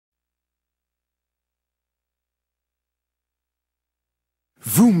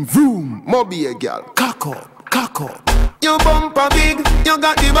Vroom vroom, mobby girl, cock up, cock up. You bumper big, you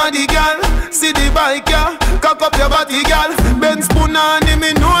got the body girl. See the bike girl, cock up your body girl. Ben spoon on him,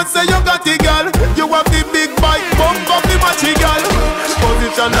 me know say you got the girl. You have the big bike, bump up the matchy girl.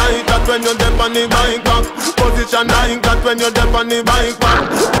 Position like that when you dip on the bike back. Position like that when you dip on the bike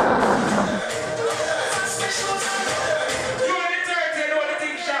back.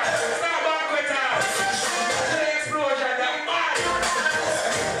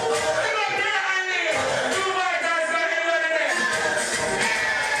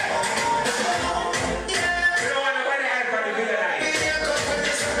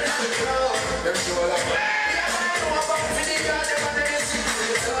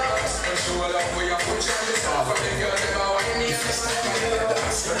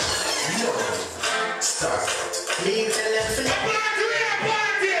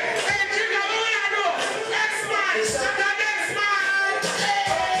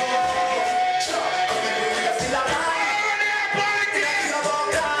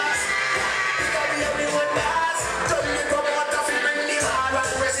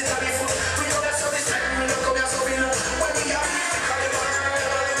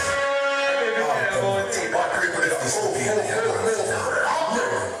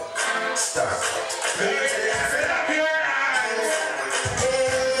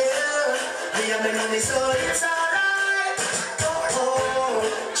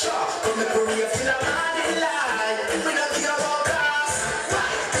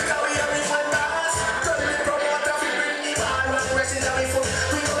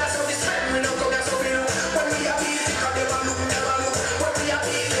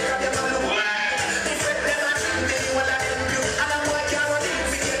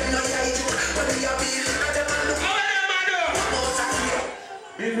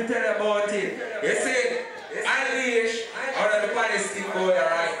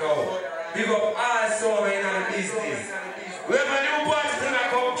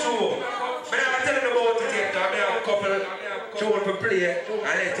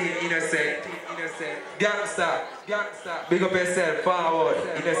 Big up yourself, forward,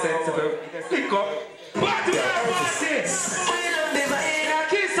 innocent to the pick up. What do you want this?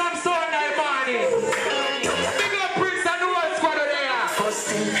 Kill some soul like money. Big up Prince and the whole squad there. First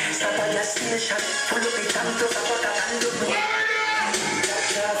thing, start at your station. Pull up the tank to support a hand up.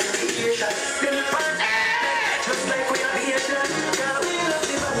 Just like we are here, we love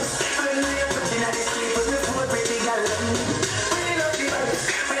the vibes. When we are putting at the sleep, we put pretty gal. We love the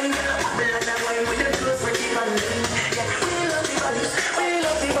vibes. When we are bubble and a wine with the clothes pretty band.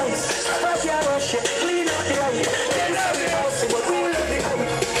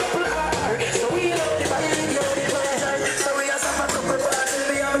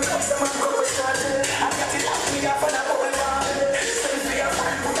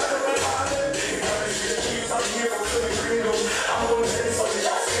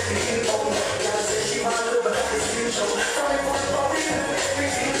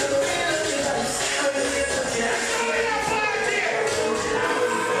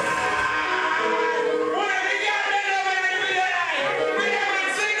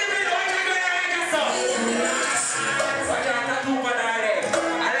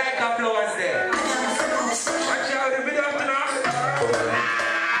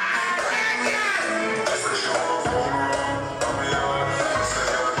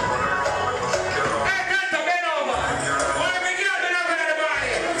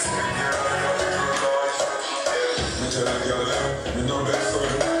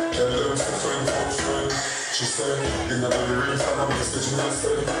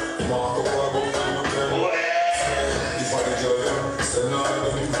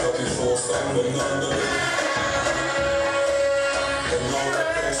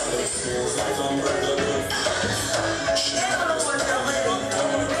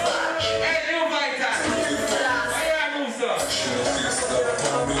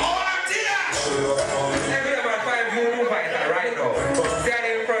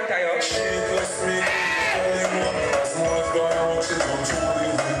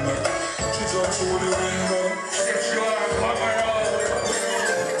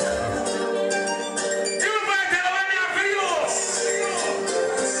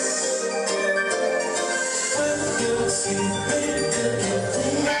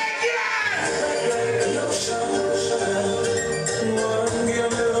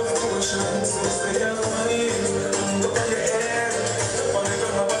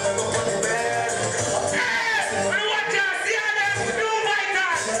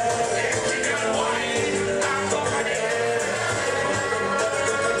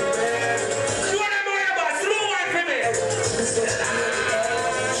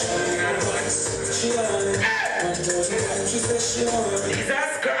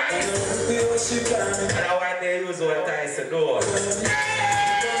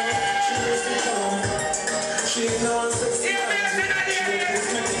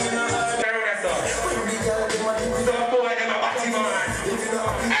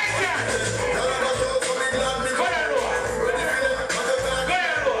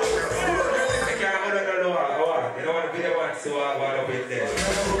 there.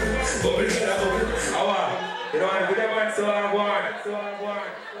 Bubble, get a bubble. I want. You know what? With the man, so I want.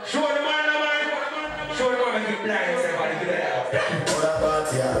 Show the man, man. Show the man and keep blind yourself and give it out. Other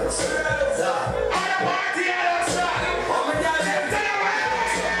party, Alex. Other party, Alex. Oh my God, tell them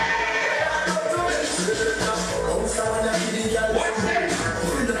what's that?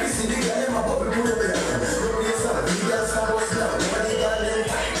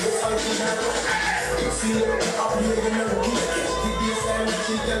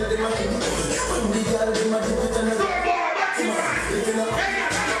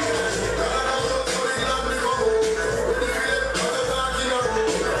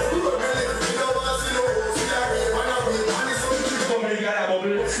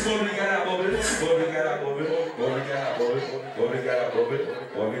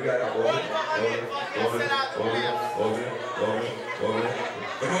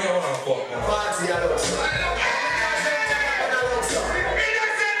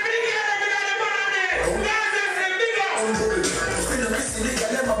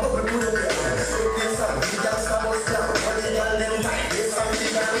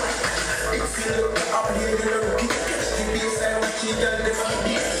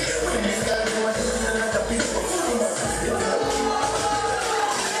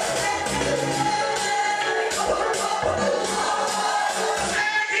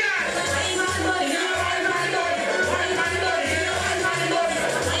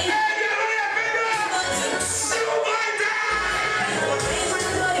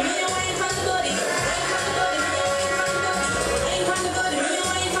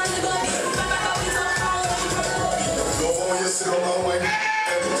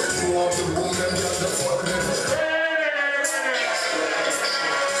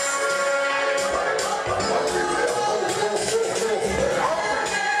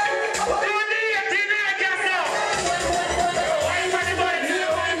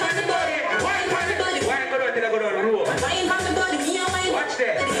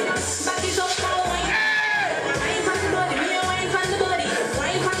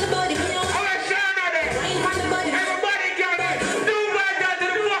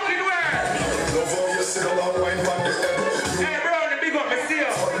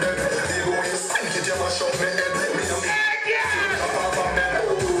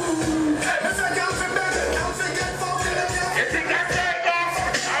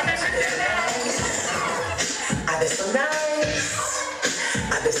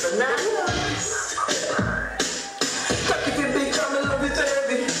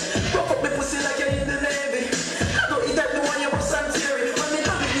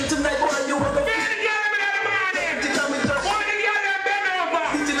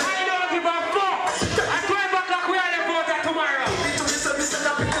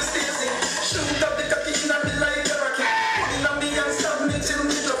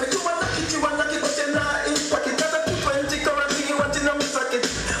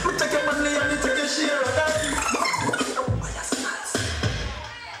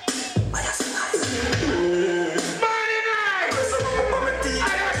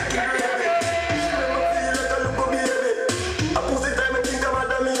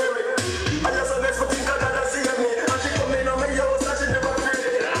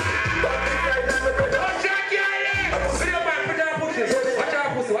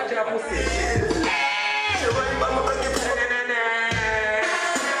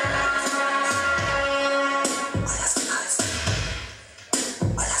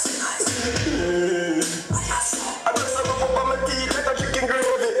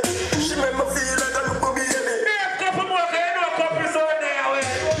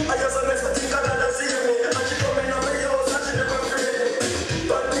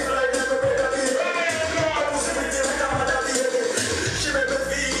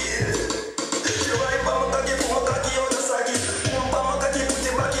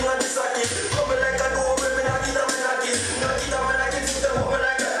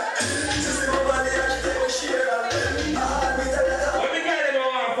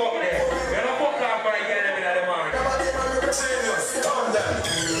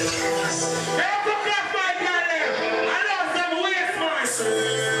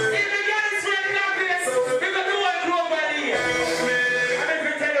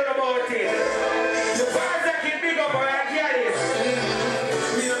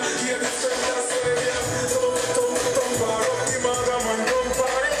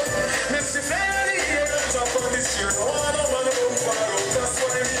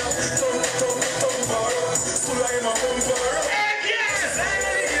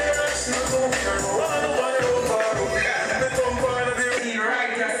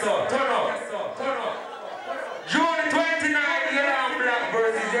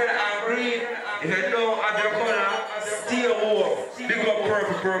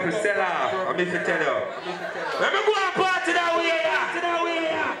 me to tell you. Let me go and party that way,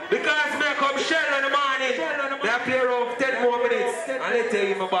 yeah. Because me come shell in the morning. They play around 10 more minutes. And they tell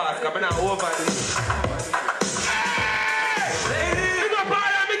you my boss, because I'm not over this. Hey! Big up all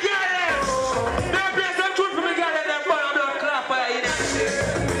of me girls. They play some truth for me girls and them fun. I'm not clap for you in that shit.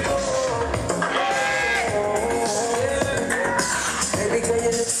 Baby girl, you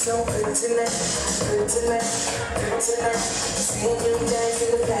look so good tonight, good tonight, good tonight. Seeing you dance in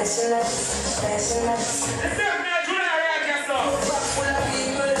the fashion light, fashion light. Listen, man, do that right just now.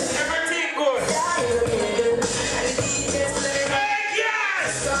 Everything good. Yeah, you looking good. And the DJ's playing. Hey,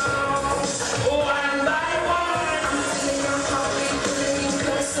 yes! One by one. I'm feeling your heartbeat, pulling me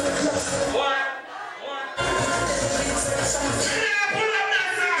closer, closer. What? Yeah, pull up that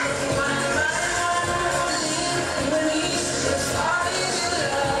song. One by one, leave, it's all you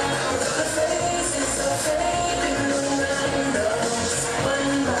love. The faces are fading, remember.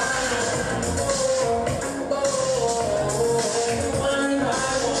 One by one, one by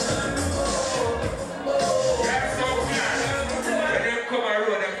Yeah, so good. When them come a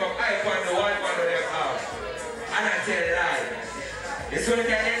road, them come iPhone the one of them house. And I tell you lie. This one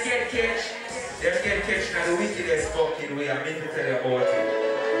can them get catch. Them get catch now the wickedest fucking way. I mean to tell you about it.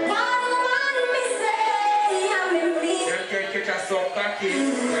 Them get catch a some cocky.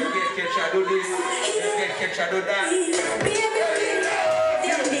 Them get catch a do this. Them get catch a do that.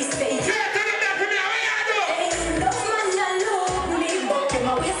 Yeah, tell them that for me. What you do?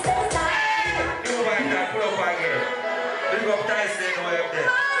 You go back there, pull up again. Big up Tyson way up there.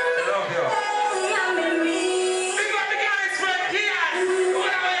 I love you. Big up the guys from here.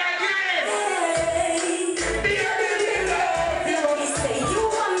 Whatever you get it.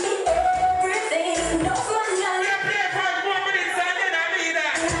 You play 5 more minutes and then I mean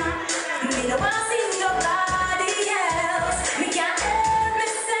that.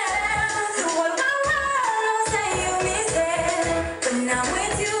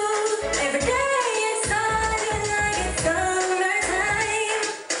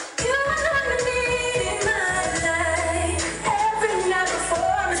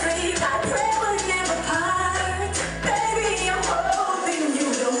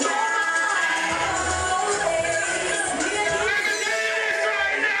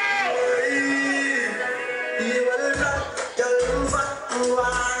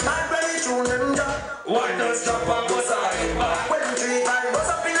 What does the pop was I back? When 3 times was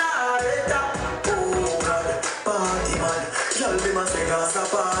up in a head. Oh God, party man. Y'all be my fingers a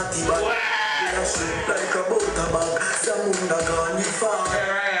party man. Yeah, shit like a butter bag. Zamunda gone you far. Yeah,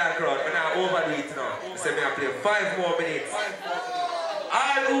 right, crowd. I'm not overdo it now. I said me I play 5 more minutes.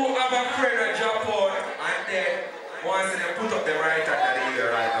 All who have a friend at Japan and then once they put up the right hand of the year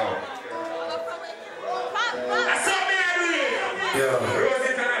right now. That's what me I do it. Yeah. Rose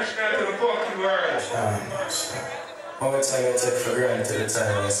International to the fucking world. One more time I take for granted the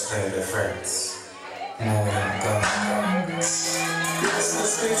time I spend with friends. No one gone. Yes, the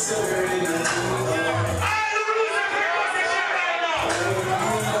streets are very good. All who lose a friend was the shot right now.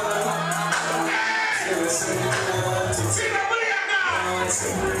 Big up William now.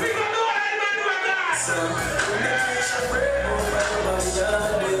 Big up the whole man who are God.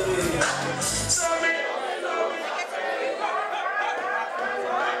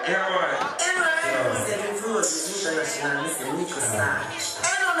 Yeah, boy. International, Mr. Nico Star. I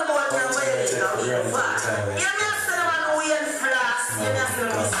don't know what I'm wearing now. You're not the one who wear flash. You're not the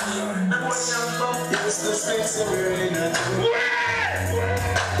one who wear Yes, the streets are very good.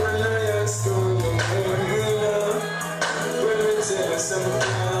 When I ask you, when we tell us something,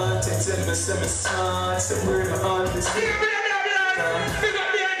 tell me something smart, so we're on this. Big up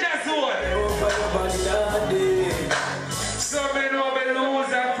the angel zone. So me know me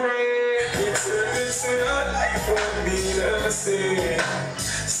lose a friend. It's a life won't be the same.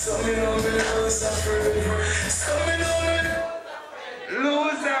 So me know me lose a friend. So me know me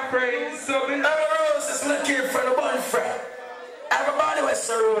Lose a friend. So me know. Roses, look here for the boyfriend. Everybody with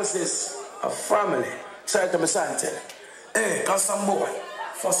roses, a family. Sorry to me, something. Hey, cause some boy.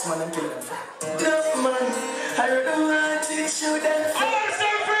 First man and kill them friend. No man, I don't want to shoot them I want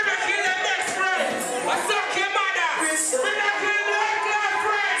some friend to kill the next friend. I suck your mother. We not kill like our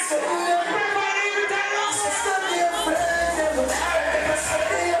friends. Everybody leave it alone. Stop your friend,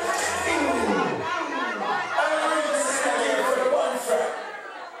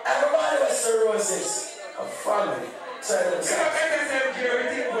 everybody with roses, a family. Sorry to me, something.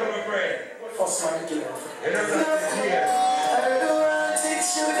 First man and kill them friend. I don't want to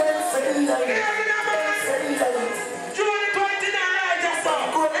shoot them friend.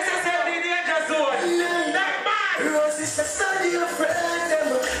 Roses, study your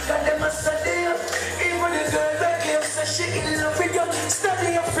friend, got them a study.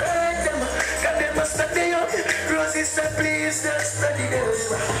 Study your friend them. Cause them a study up. Rosie said please don't study them.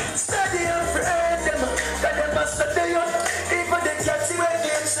 Study your friend them. Cause them a study up. Even the cat see when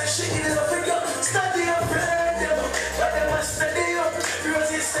them say she in love with you. Study your friend them. Cause them a study up.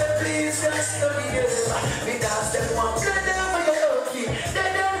 Rosie said please don't study them. Because them want blood over your lucky. They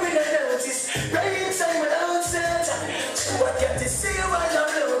don't really notice. Right inside my own set. What got to see you while I'm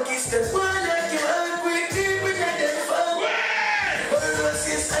lucky. The one like you hungry. Deep in them phone.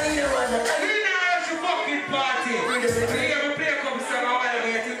 Rosie's I know one. Fucking party. We ever play a couple songs a while ago,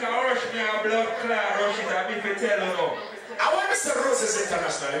 you think I rush me a blood clot, rush it a bit for tell you now. I want Mr. Roses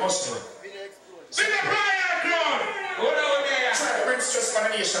International, you must know. Big up Brian Crown! Hold on there. Try to bring stress for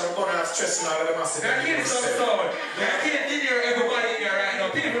the nation, we're going to have stress in all of the masses. They're killing some sound. They're killing in here, everybody in here right now.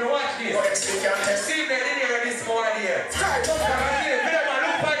 People watch this. See them in here this morning here. They're killing,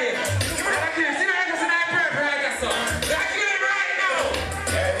 look at it. They're killing, see that as an eye right there, son. They're killing right now.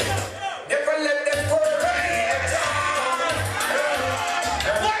 Never let them go right.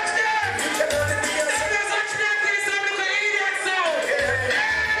 Watch them! They're such nothing, some little idiot sound.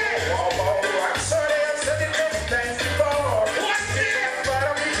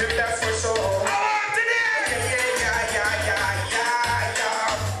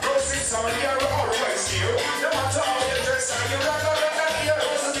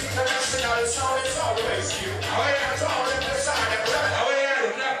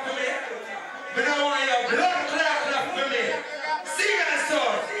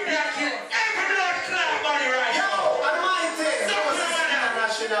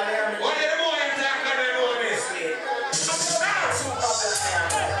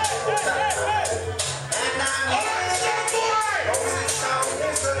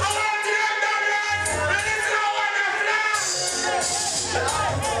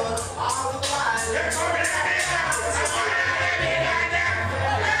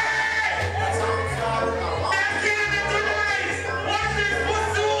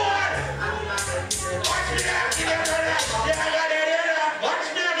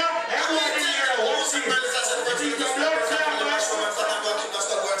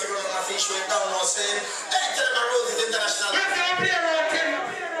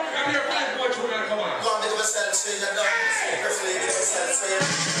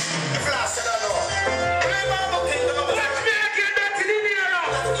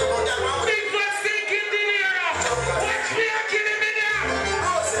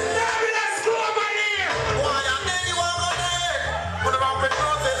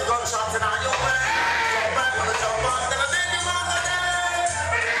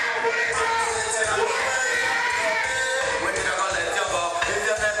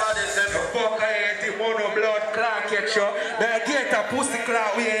 Now get a pussy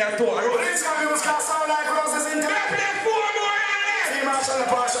clout we ain't to. This guy was cast out like Roses in the play 4 more on it. Team Marshall and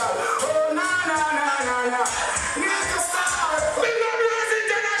Pasha. Oh, na. Need to start. We love Rose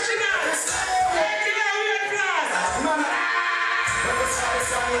International. Take it out with class. No. Let us have a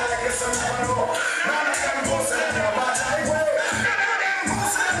song like this and never know. None of them posted in the bad like way. None of them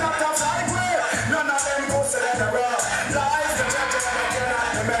posted in the top like way. None of them posted in the raw. Lies the judge and the killer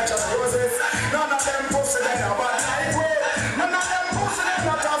and the match of Roses. None of them posted in the bad like way. None of them posted in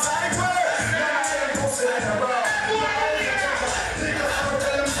the top like way. None of them posted in the raw.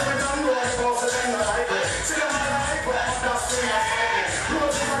 Tell them to me don't go and posted in the right way. See them on the right way. That's the right.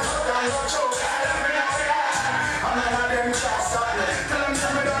 Roses are cut down your choke. And none of them can't stop me. Tell them to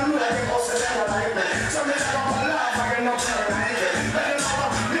me don't know they posted in the right way. Tell me to come and laugh again up to the right way. Let them know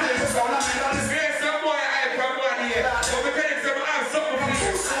I'm really just gonna be done. Here's some boy I from one here. So we tell him some have something for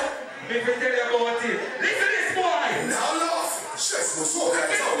you. If we tell you about it. Listen to this boy. Now laugh. Stressful so I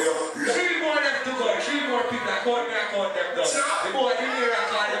tell you. 3 more left to go. 3 more people. I count them down. The boy didn't hear I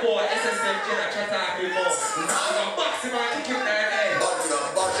call the boy SSM Jenna chat off the boss. Now the maximum to keep their head.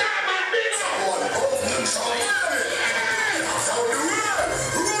 Shaman big some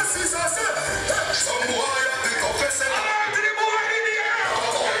boy at the confessor. to the boy in the air.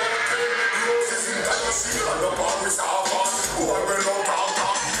 Roses International. The bar is our fun. Boy, we don't talk.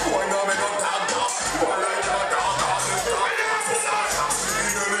 Boy, no, we don't talk. Boy, like that, talk.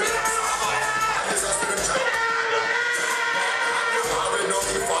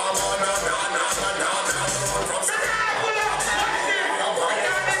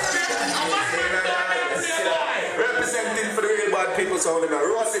 Representing for the real bad people sound in a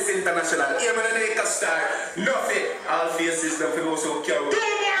Roses International. Aim and an acre star. Nothing. All faces them for those who carry. 2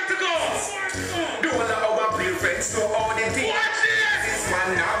 more to go. Do all of our real friends know how they think. Watch this. This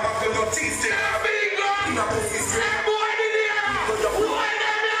man now I'm gonna teach them. Bingo. My pussy's That great. boy in the air. Boy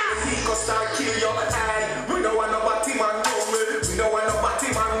down there. He could start kill your eye. We don't want nobody man know me. We don't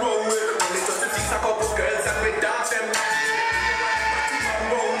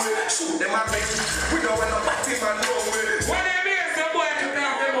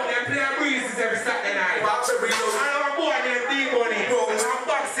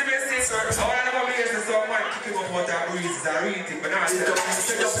never be here, so man kick him up out of breeze. It's a real thing, but now it's a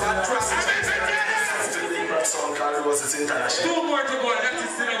two more to go, that's it,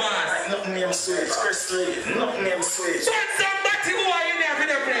 cinemas. Nothing name sweet, Chris Lee. Nothing name sweet. So somebody go in there for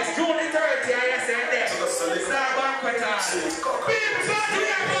the place. June the 30th, I said there. It's not banquet time. People go to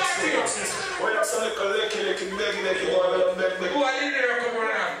the party. When I'm so licky, beg, boy, beg. Go in there, come on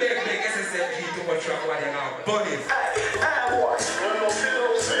and beg, SSFG too much rock what you have. Bunny.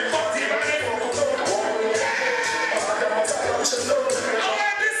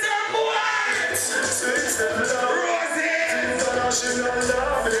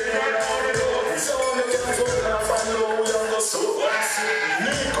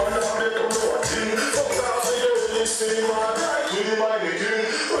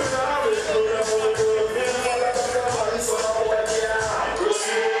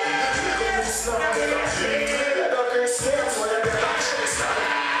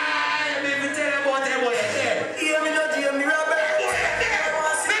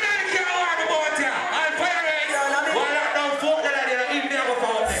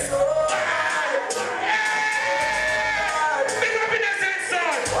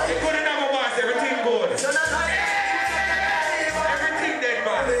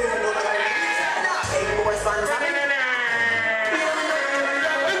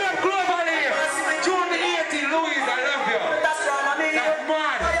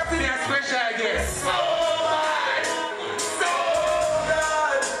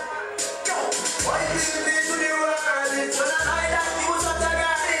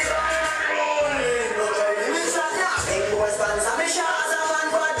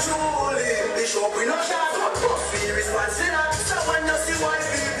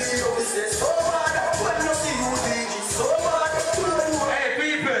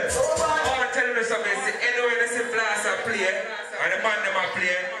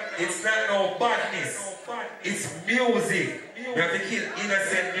 It's not no badness, it's music. You have to kill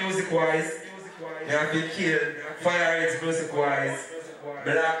innocent music-wise. You have to kill fireheads music-wise.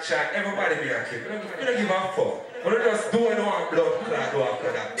 Black chat, everybody be a kill. You don't give a fuck. You don't just do it on blood clot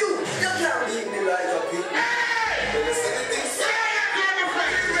after that. You can't beat me like a pig.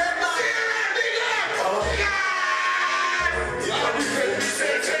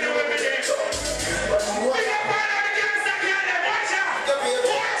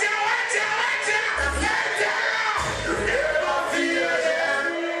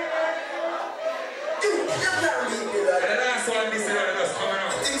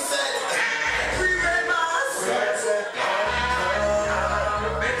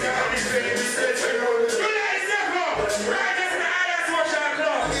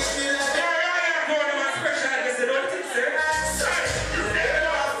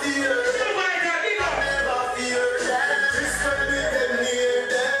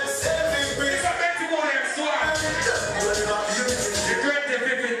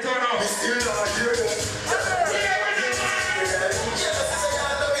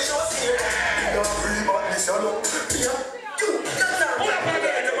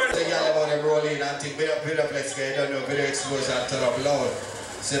 Let's get done with video exposure and turn up loud.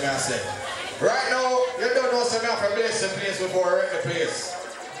 See me I say. Right now, you don't know some of the bless the place before I wreck the place.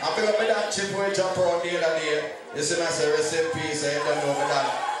 I feel like that chip will jump around day and day. You see me I say, rest in peace, and you don't know me that.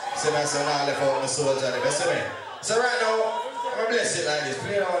 See me I say, now I left out the soldier. You see me? So right now, I'm going to bless it like this.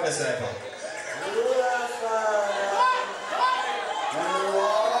 Play it on the sniper.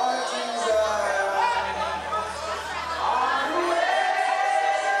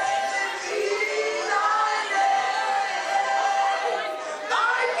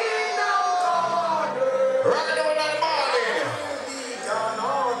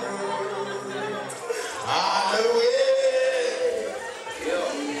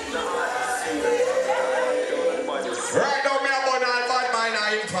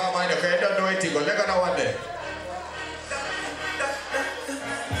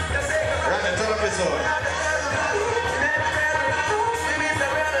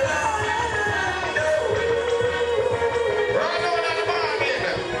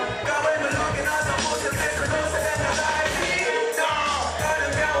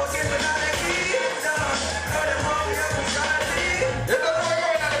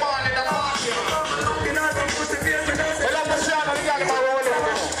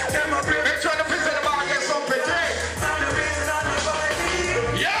 Make sure the piece of the bar gets something.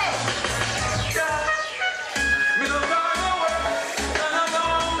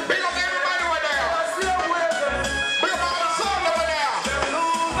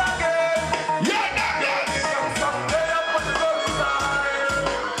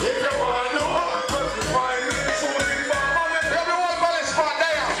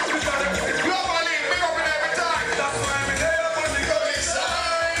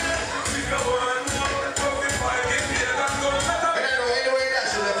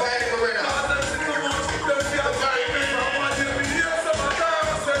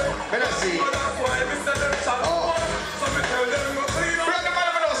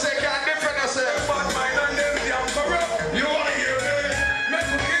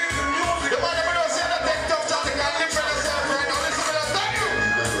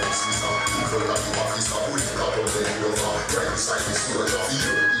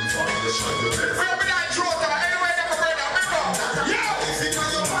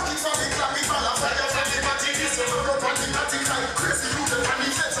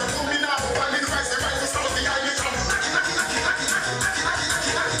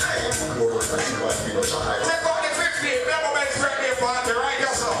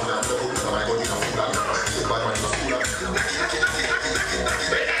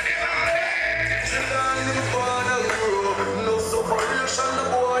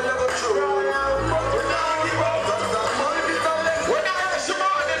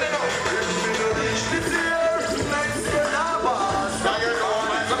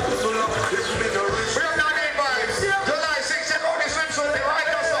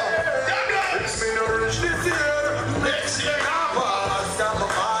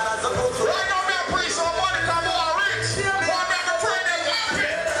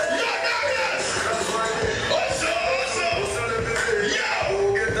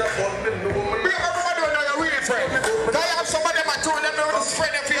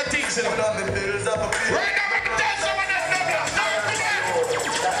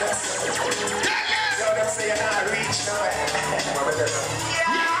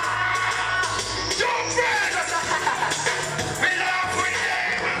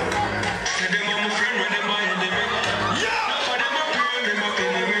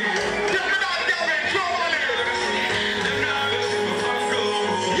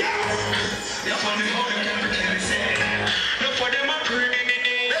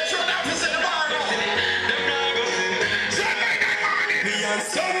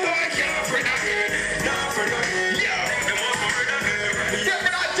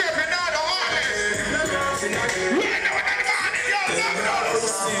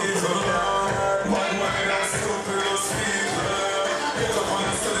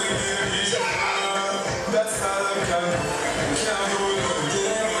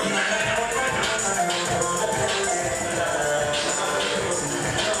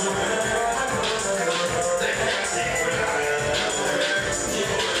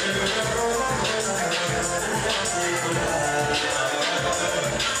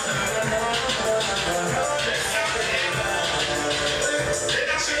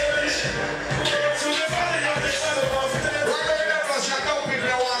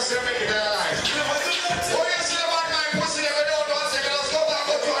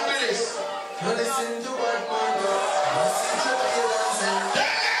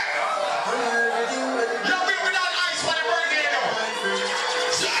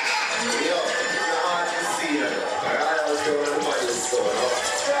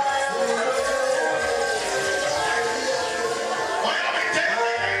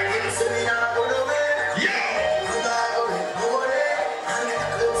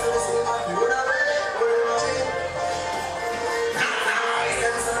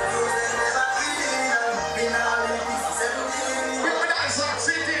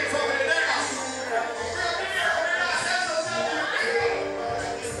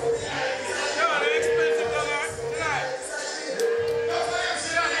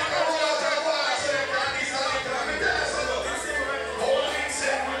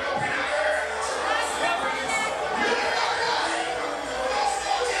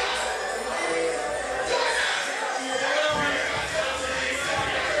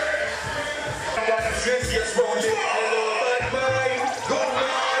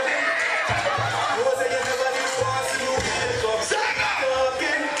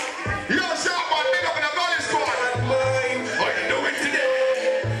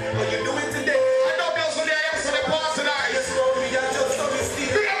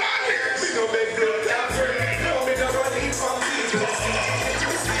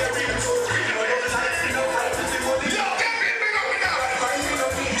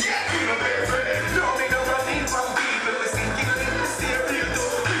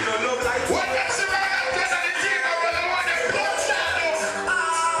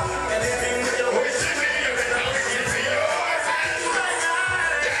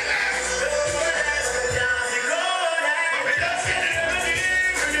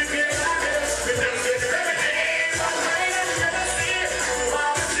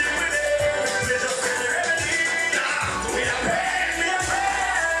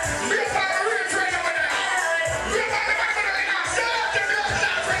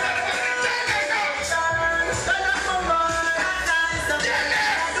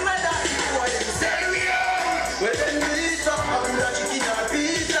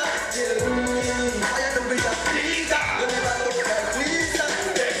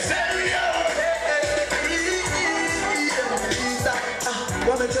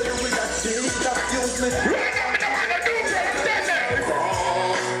 Wanna tell you we got things that use me. Right now, I don't wanna do that.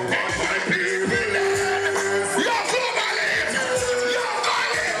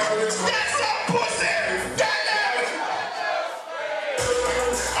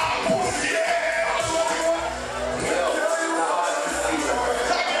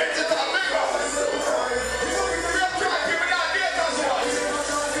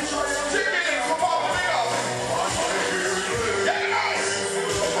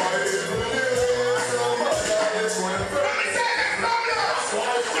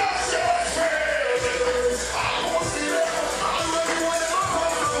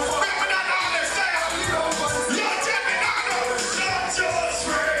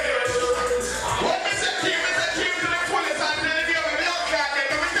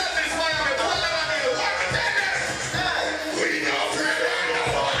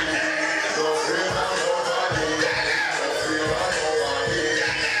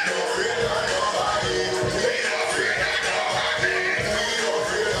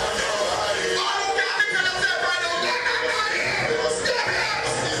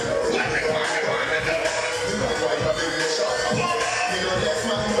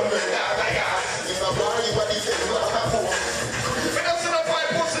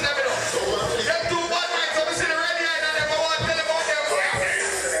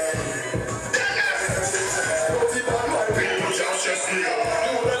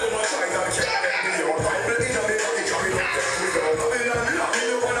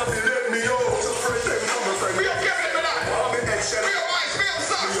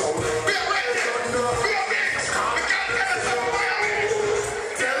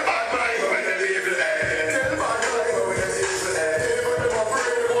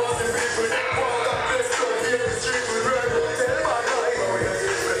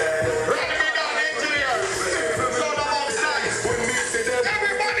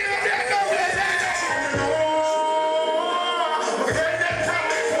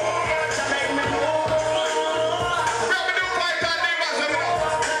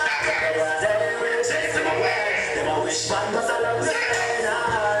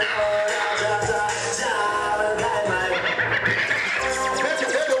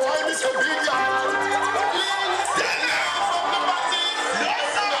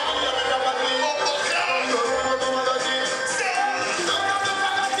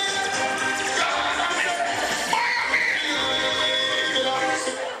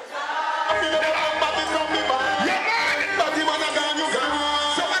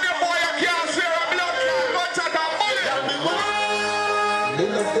 They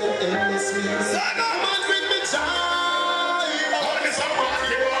love them endlessly. Come on, bring me joy. Hold me some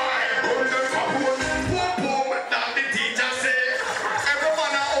party boy. Hold them for boom. Boom, boom. Now the teacher say, every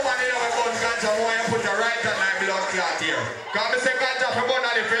man over there with gun ganja, I want you put your right hand like blood clot here. Because I say ganja for gun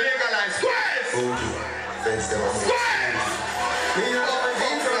and if you legalize, squeeze! Squeeze!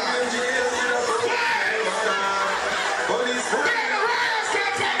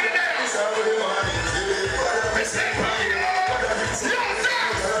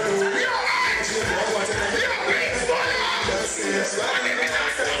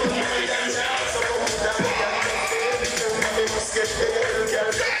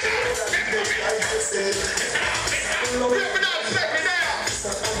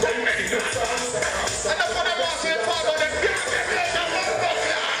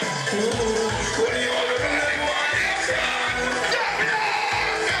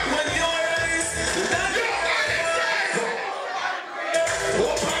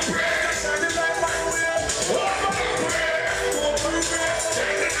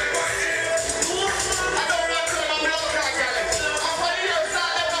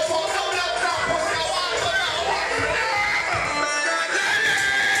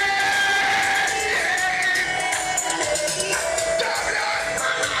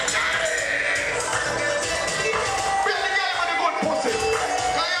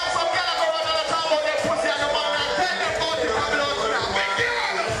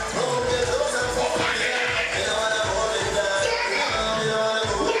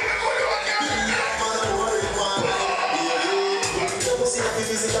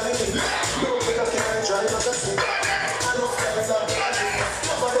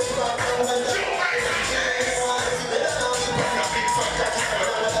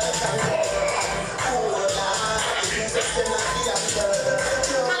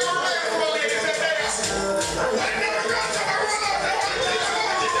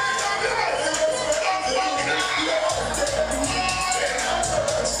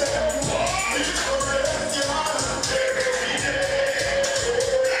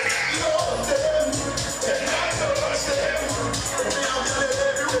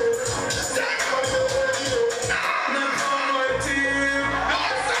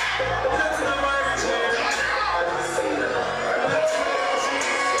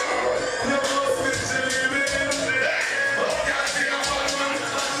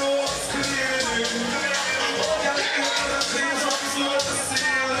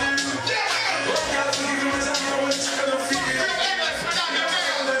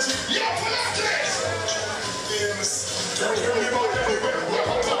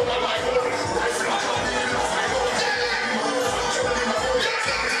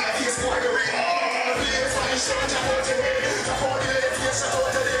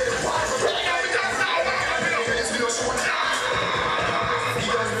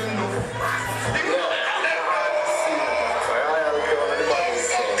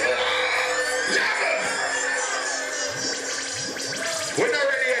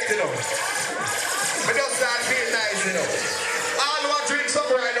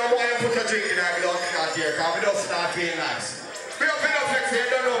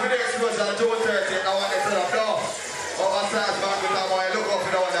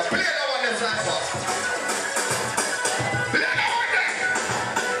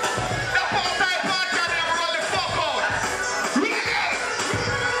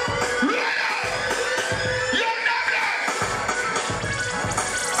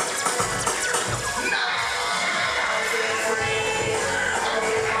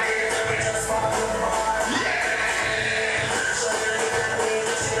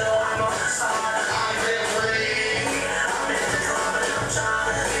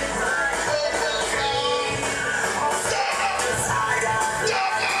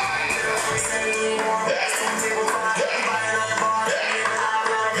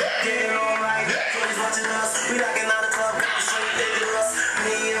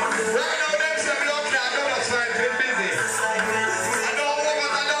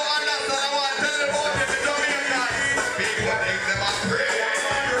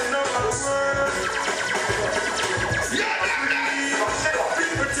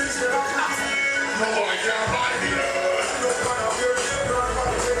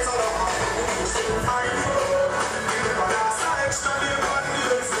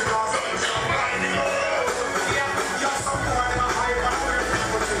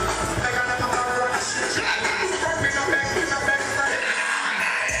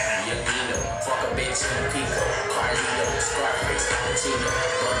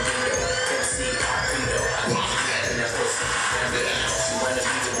 She wanna be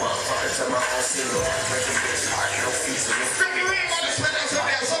the one, fuck her to my own single. Drinking bitch hard, no fees.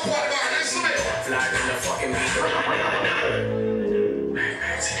 fly in the fucking beat.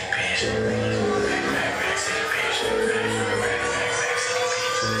 Back city bitch. Back city bitch.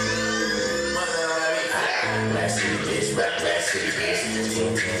 Back city bitch. Black city bitch. Black city bitch.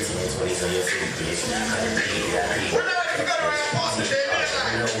 10, 20s on your city bitch. We're not even gonna run a post today, man.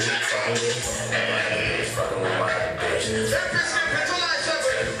 No, we fucking with. Fucking with my bitch.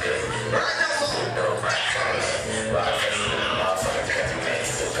 Right now, so.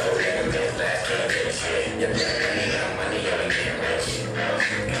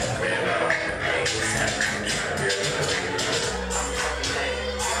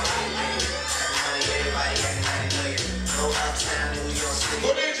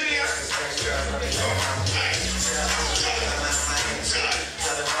 Good engineer.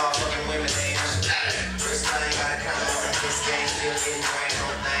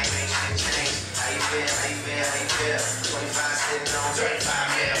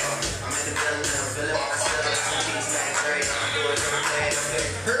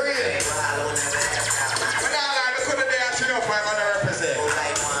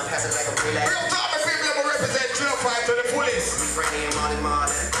 To the police. Like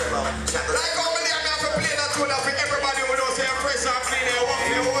how many of me have to play that tune for everybody who don't say I'm fresh and clean and walk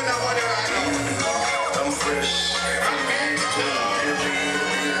in the whole of money right now. I'm fresh.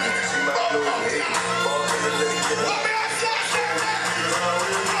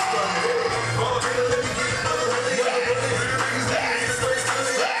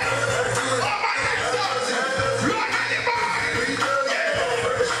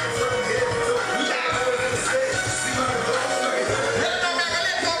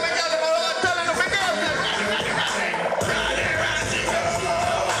 Tell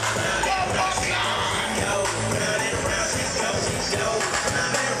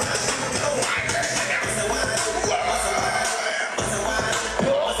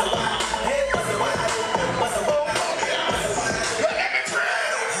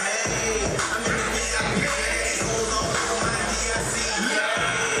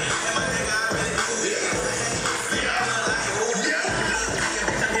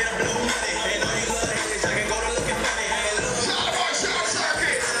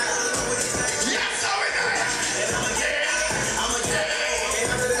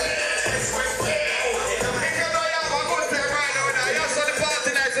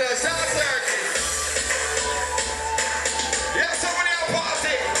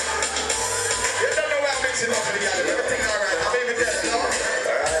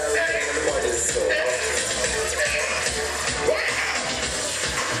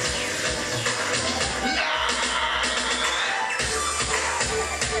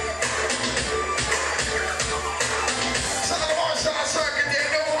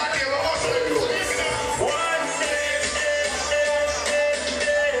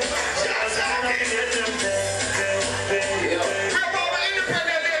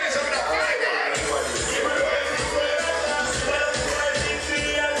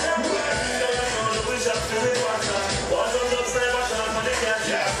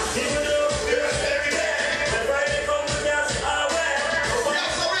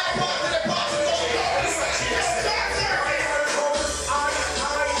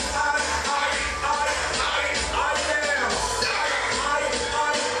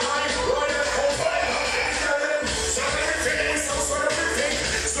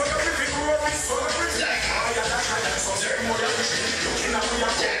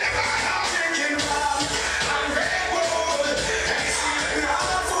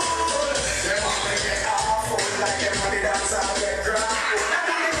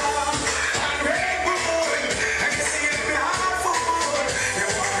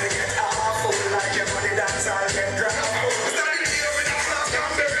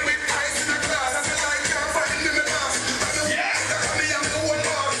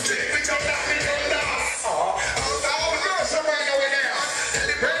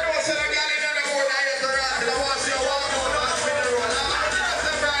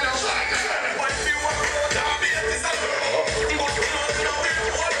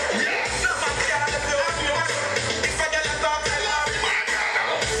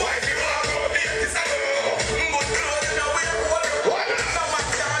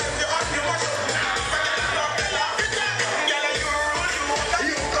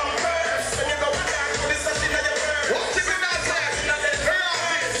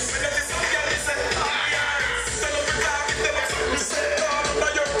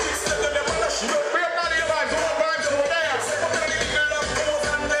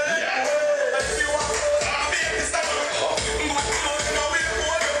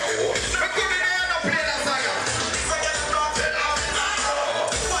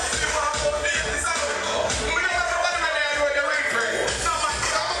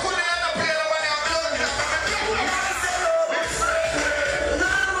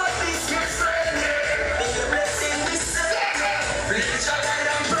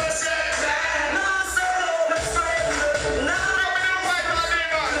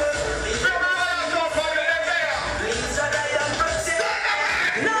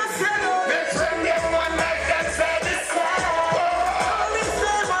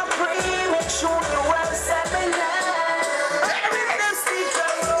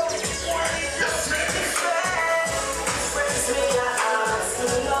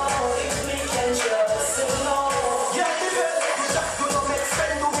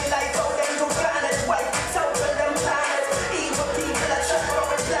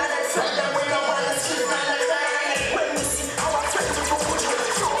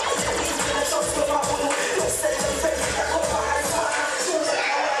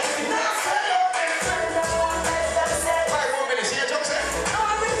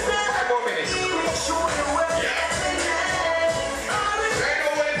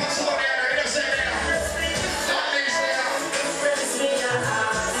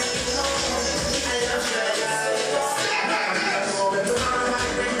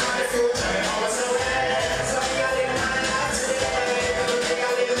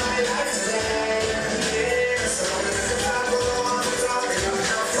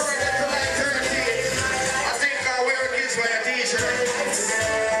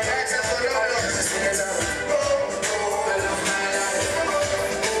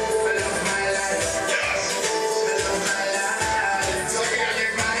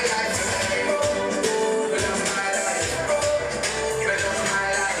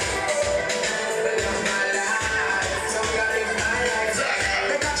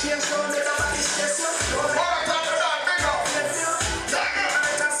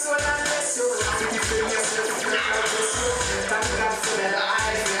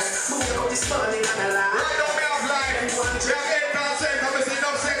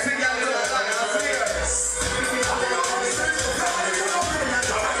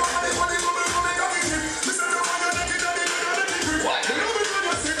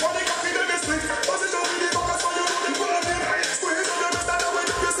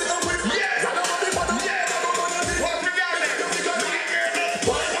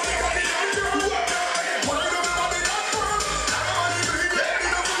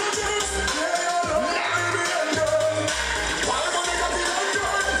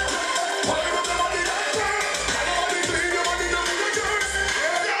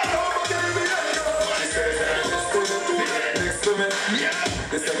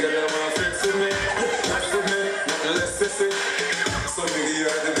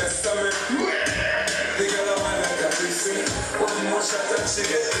and she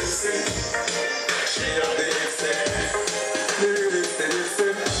get lipstick. She have the lipstick. The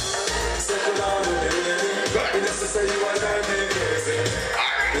lipstick. Settle down with the lady. You just say you are not being crazy.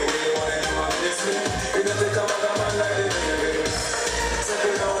 The way you want it, you want this me. You don't take a man like the baby.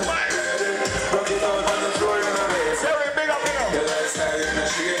 Settle down with the lady. Rock it out on the floor in a race. Very big up, you know. Your lifestyle in a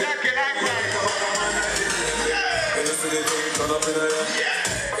shade. Knock it, knock it. You just see the thing turn up in the air.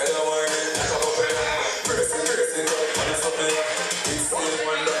 Get a wine in, come up in. Pressing, up, and it's up in the air. It's still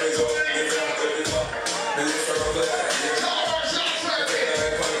one that is up. Give it up, give it up. And it's a rubber.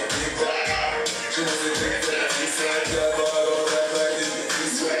 She knows the thing that she's like that, but I don't like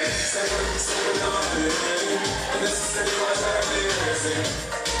this way. Settle down, baby. And this is the one that I'm missing.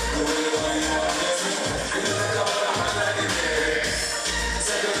 The way you want me. You don't think about a man like it, baby.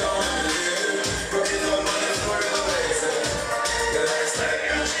 Settle down, baby. Rock it out on the floor in the place. Your lifestyle,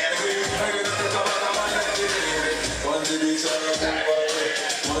 you don't think about a man like it, baby. On the beach, on the pool party.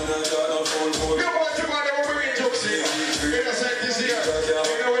 On the garden, full moon. You want to go to the movie, Josie? You're going to say this here. You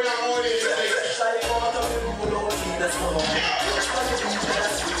know we're not all in.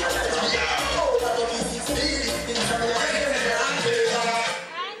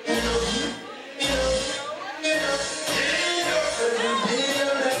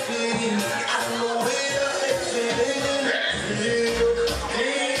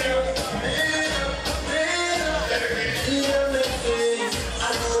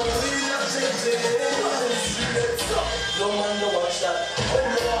 No man no watch that. When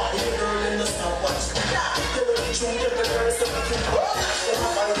you walk with a girl in the stopwatch, you know the tune get the girl so we can walk. They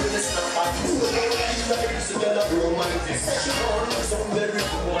have a little snap back. You know the like this girl a romantic. She want some very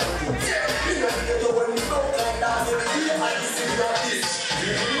romantic. You know the when we go like that, you feel like you see that this.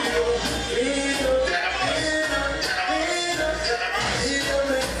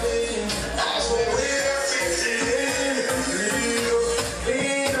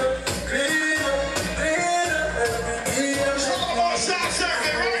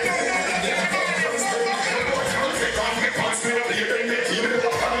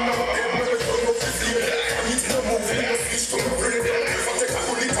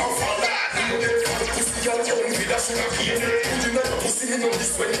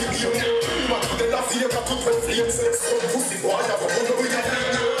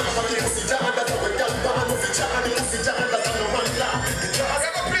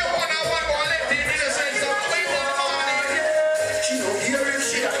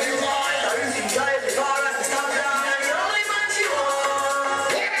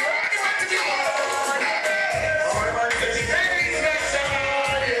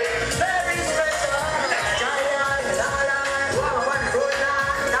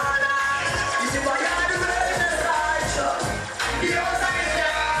 You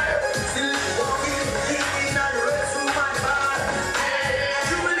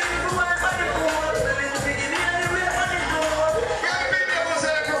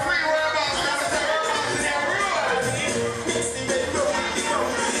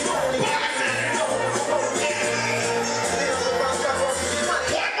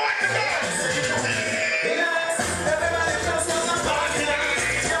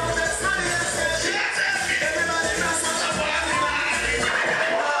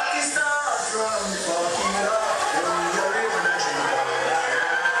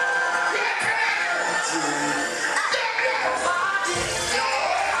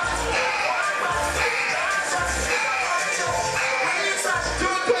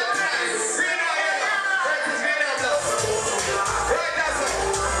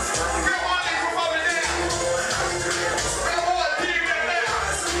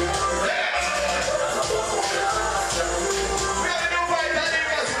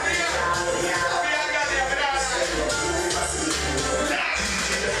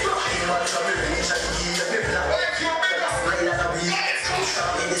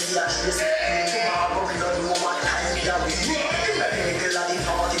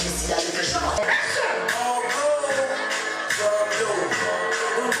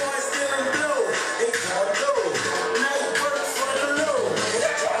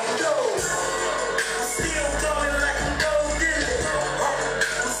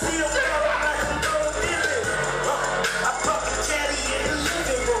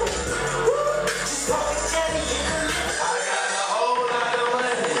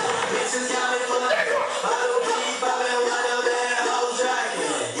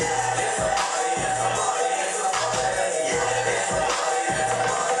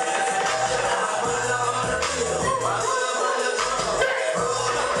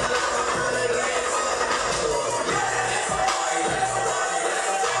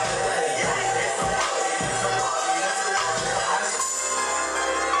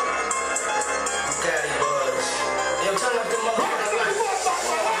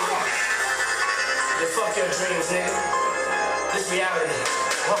reality.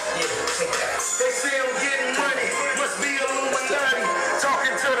 Oh, yeah, take that. They say I'm getting money, must be Illuminati.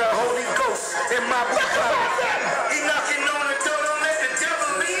 Talking to the Holy Ghost in my Bugatti. He knocking on the door, don't let the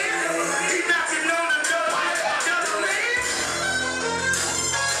devil in. He knocking on the door, don't let the devil in.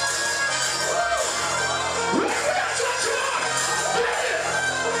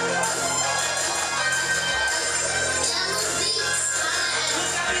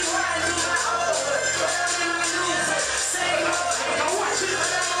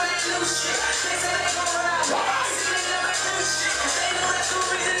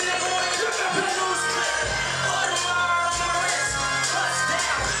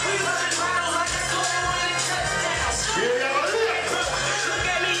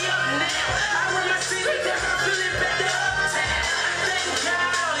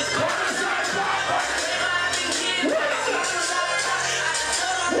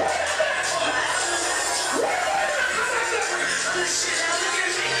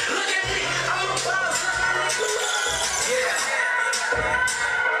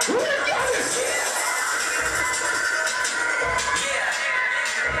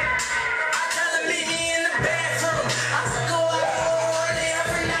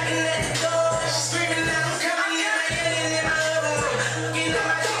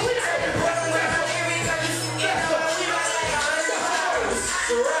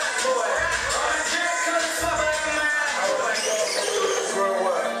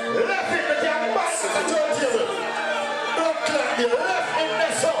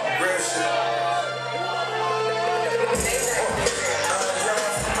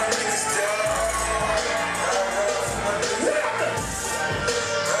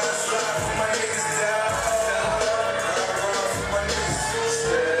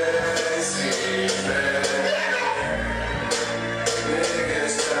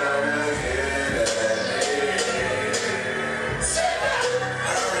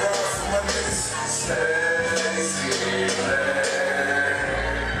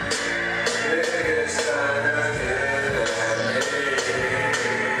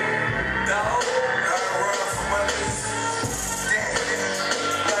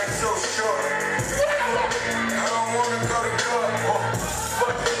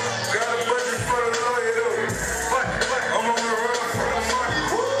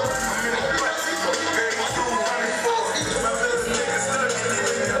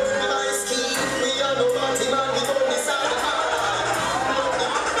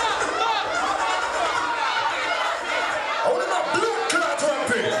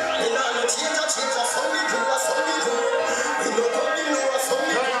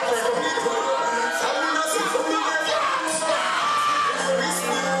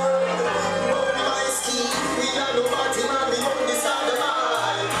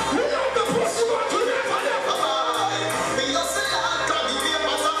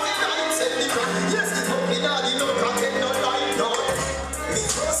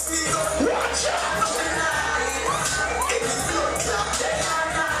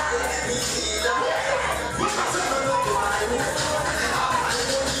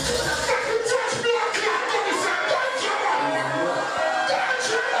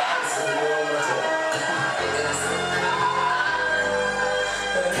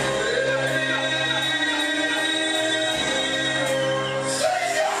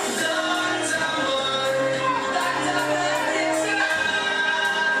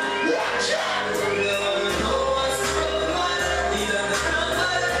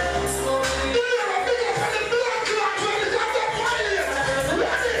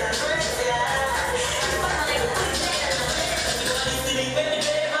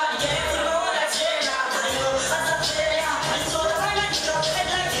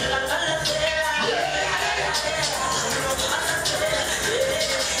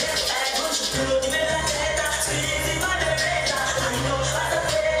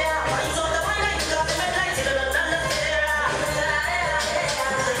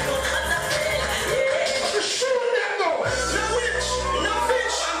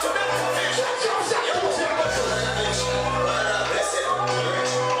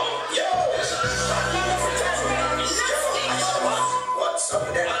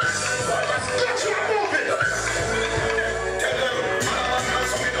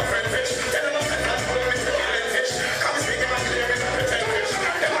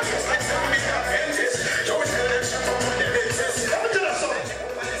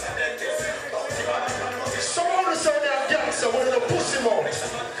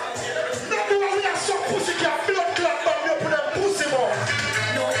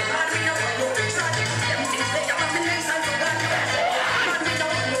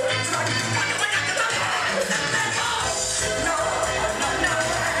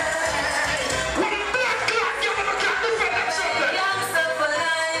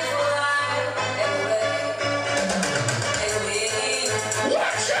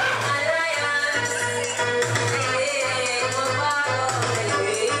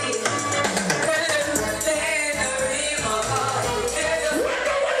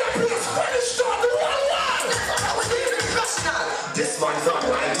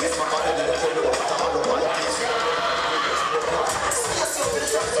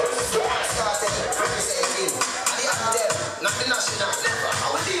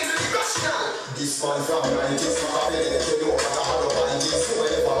 This man from 90s, I feel it, you know what I had up on this.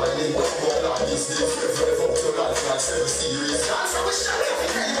 Whenever I need one more like this, forever up to life like 7 series. That's how we shut up,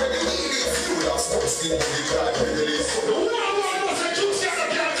 when you need it. You love sports, the movie, like really. The one was a juice, and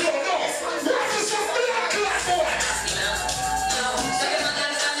I can't go, no. What is a black class, boy?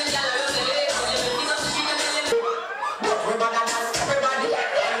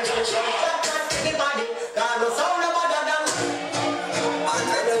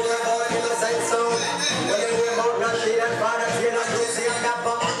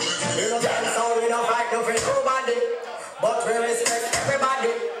 But we respect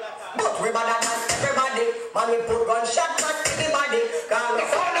everybody. But we better than everybody. Man, we put gunshot at anybody. Cause we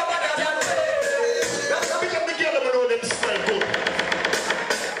sound better than we. That's how we come together with all them smell good.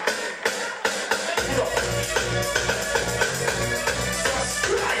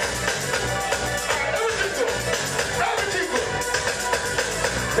 Everything good. Everything good.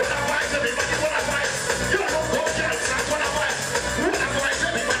 When I fight everybody, when I fight. You don't go dance, that's when I fight. When I fight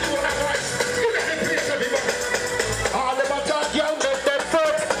everybody, when I fight. You got to place everybody. All the battles, you make them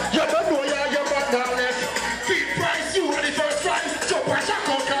first. You don't know you're battling. Big price, you ready first try. Jump and shock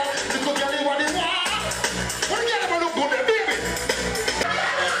out, girl. Because you're the one you want. When you get them, look good, baby.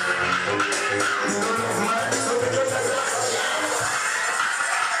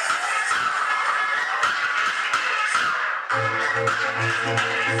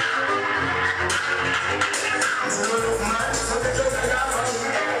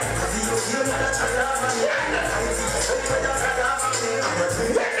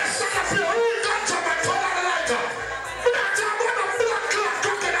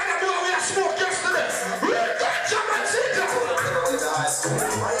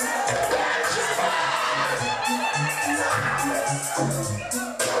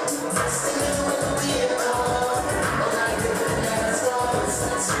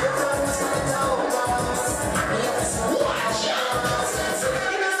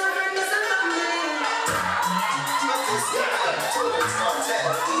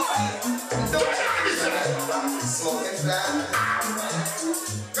 Smoking flat.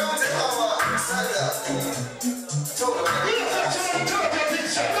 Go to power. Side up. Total.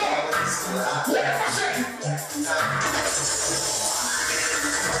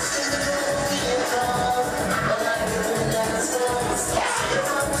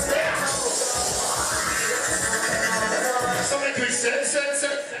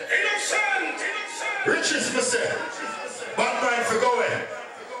 Riches, Mr. Bad mind for going.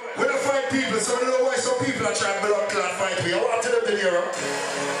 We don't fight people, so I don't know why some people are trying to blood clot fight me. I want to tell them the hero.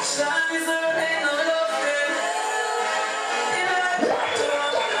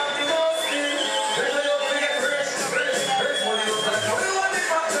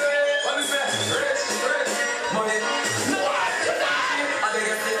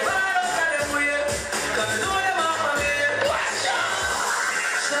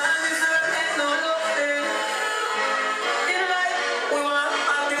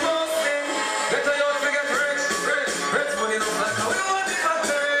 Rich, rich, money, no black. We want the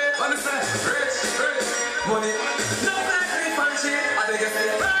factory. Understand?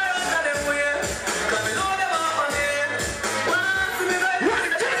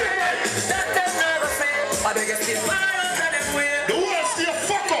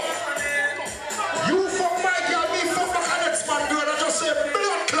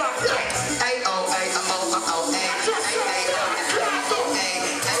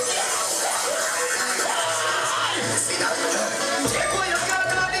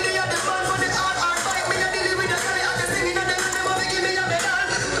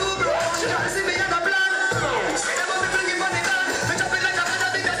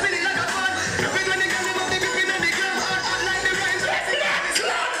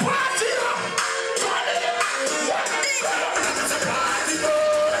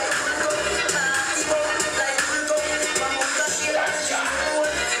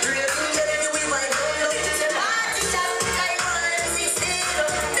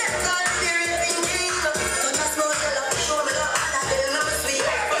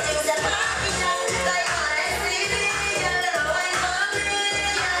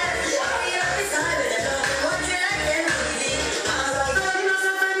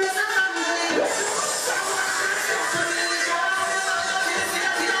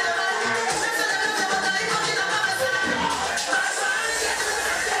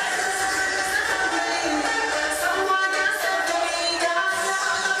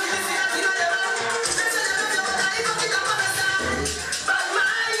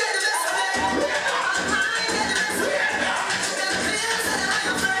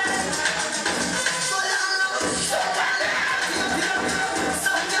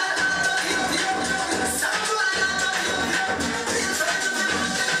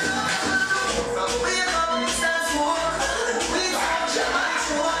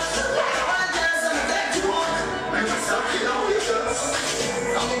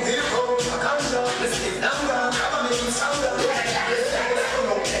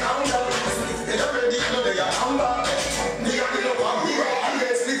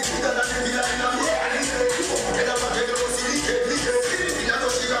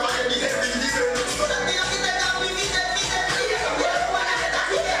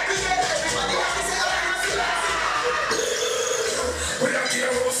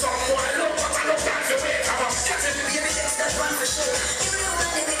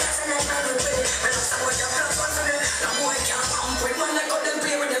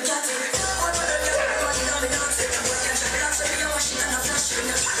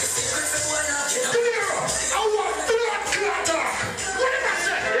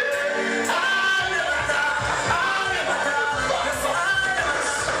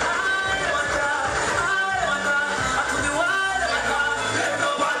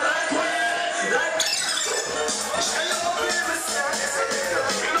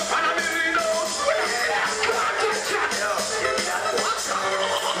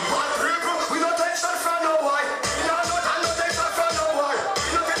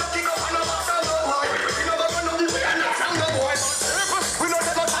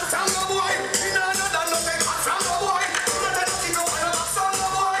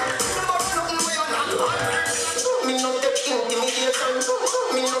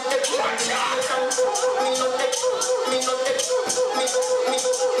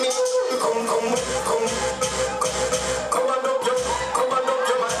 Be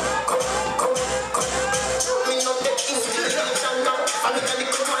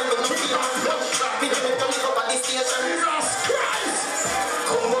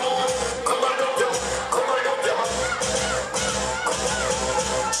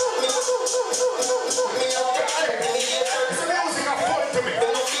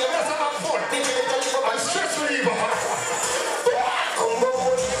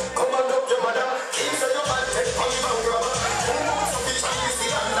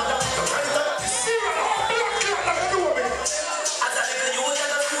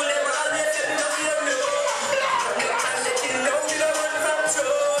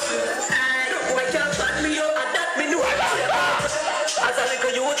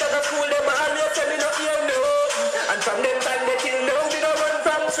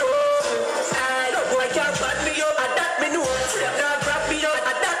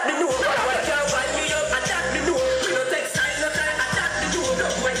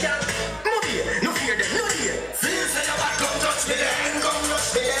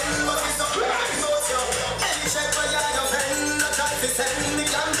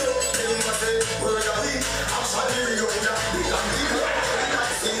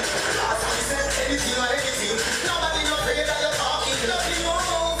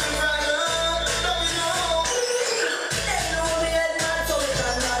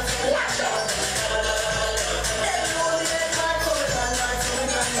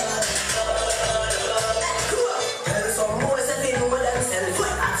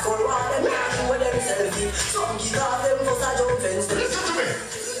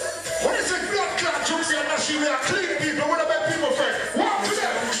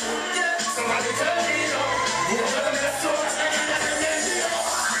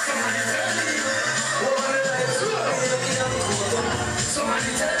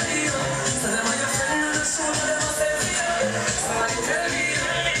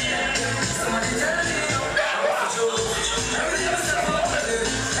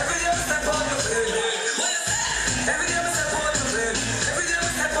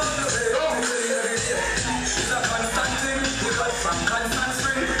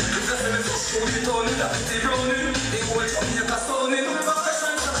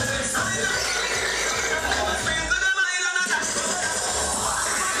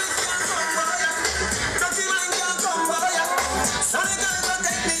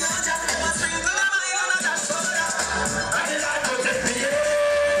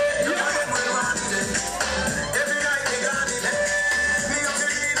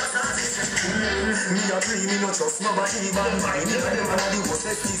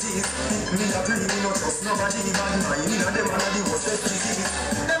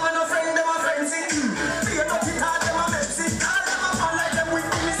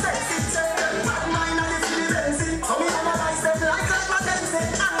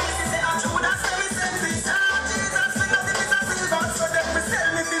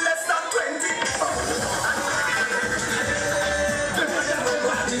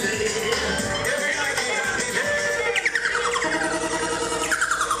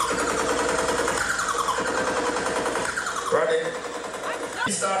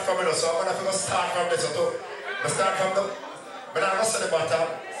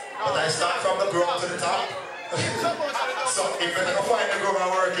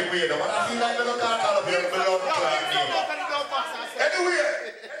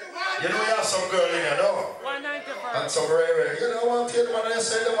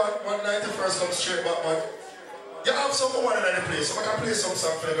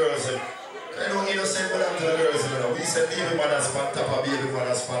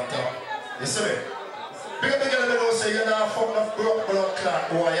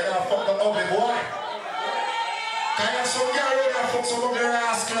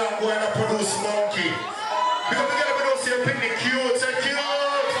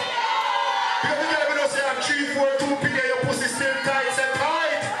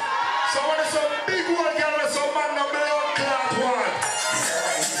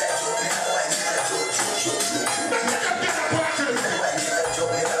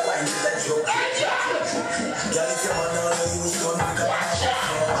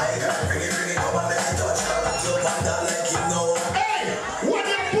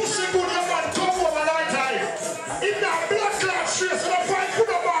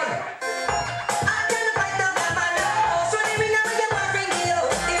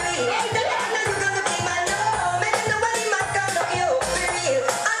my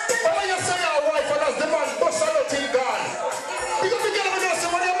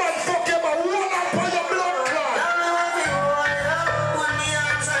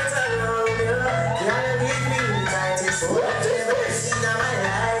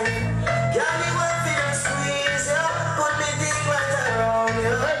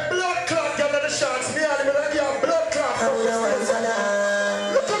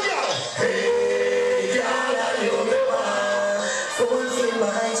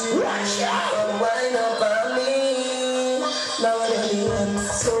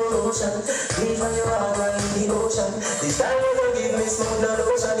Style will give me smooth and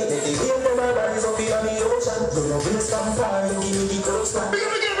ocean. It make the wave them a rise up in the ocean. Don't know when it's come far, you give me the coast man. Because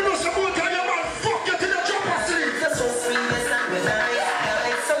we give me no support on your man. Fuck you to the jumper seat. Just sweetness and the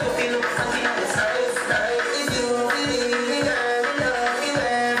nice. So you feel something that's nice. If you really love you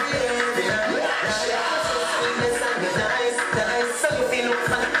every day. Sweetness and the nice. So you feel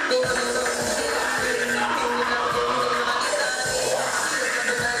something.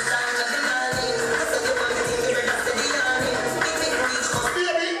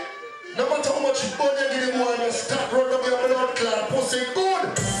 No matter how much money you give him, one start run up your blood clot, pussy good.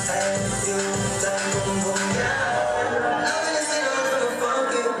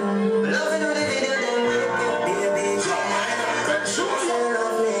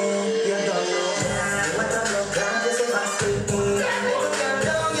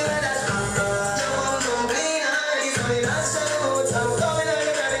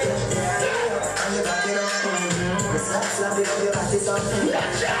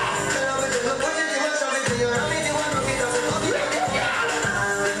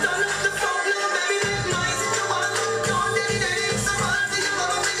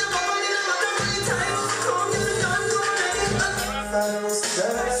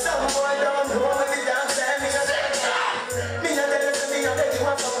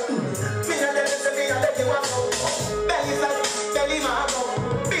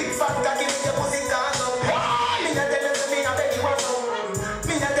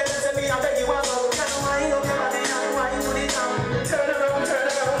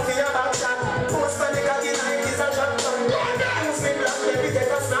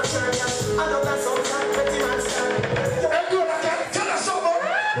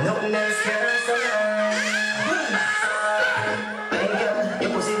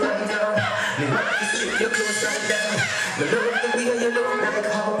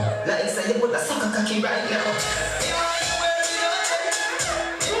 Right now.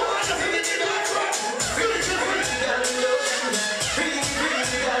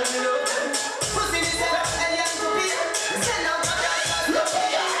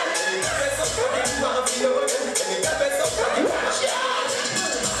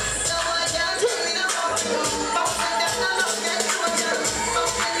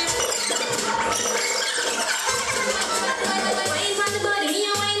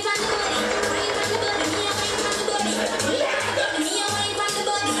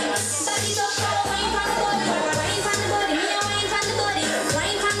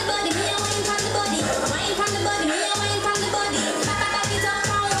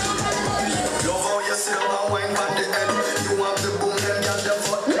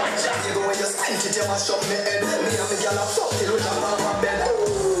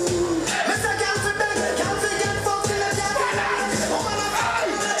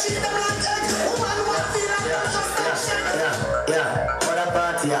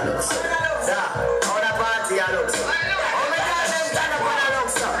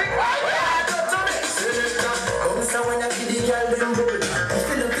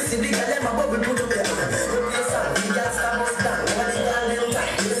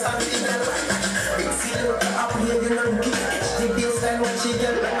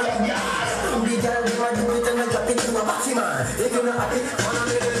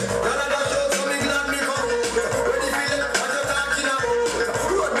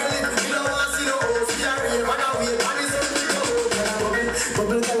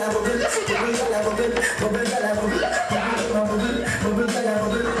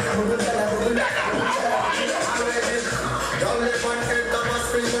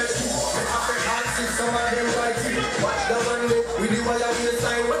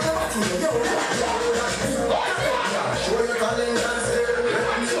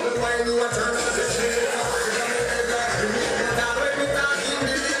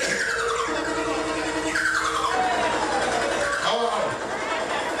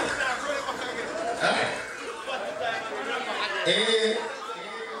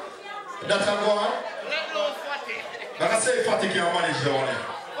 That's how go on. Like I say, Fatty can't manage the money.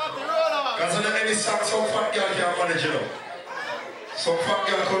 Because on any song, some fat girl can't manage it. Some fat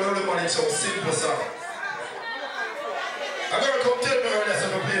girl can only manage some simple song. I'm going to come tell me earlier so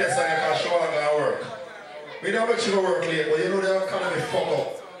I play this song and show how I work. We don't make sure work late, but you know the economy fuck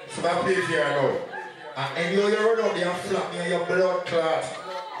up. So I play for you now. And you run out there and flap me and your blood clot.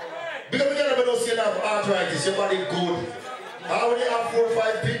 Because we never know you have arthritis, your body good. I only have 4 or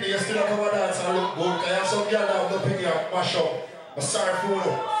 5 people, you still have to dance and look good. I have some girl that have no pity and mash up. I'm sorry for you.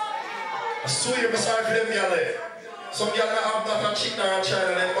 I swear I'm sorry for them girl. Some girl that have that a chicken or a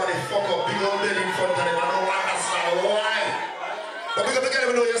child and their body fuck up, big old belly in front of them. I don't understand why. But But because the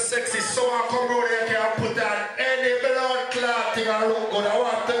girl know you're sexy, so I come around here can put on any blood clot thing and look good. I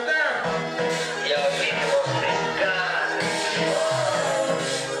want to them.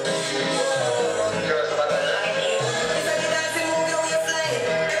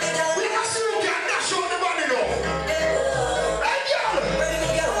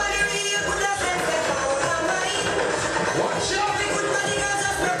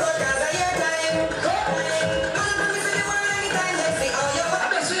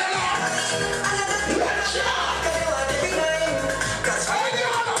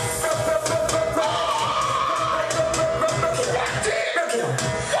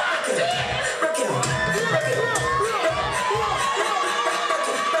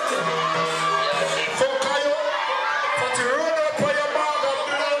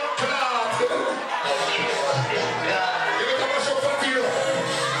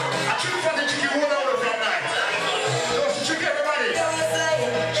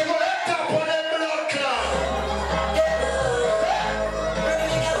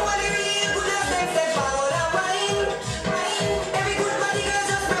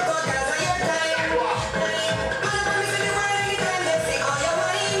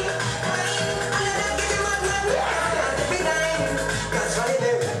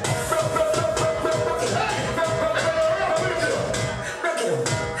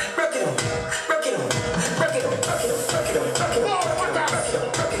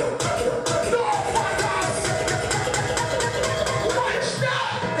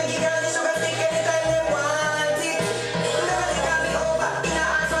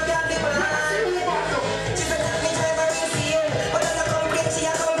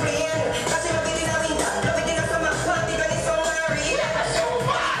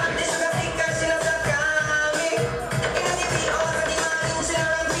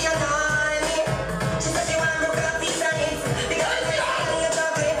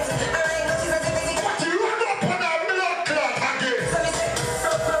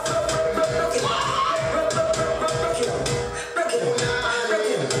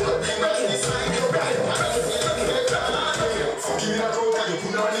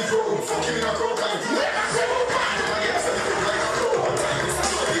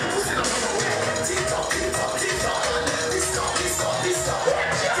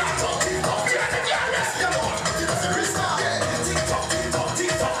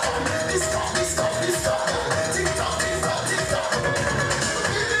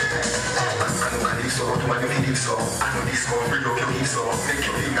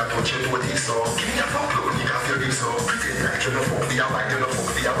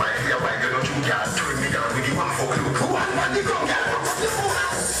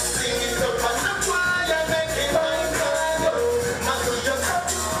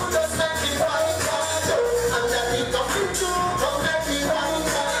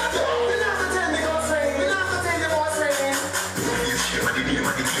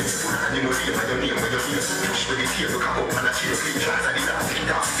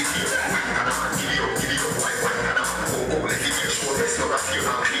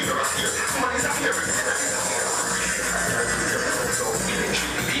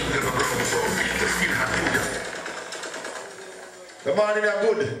 The morning are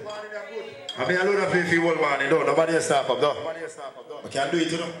good. I mean, I don't play for one morning, no. Nobody else stop up, though. I can't do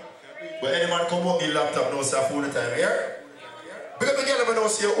it, you know. But any man come up in laptop, no stuff all the time, yeah? Because the girl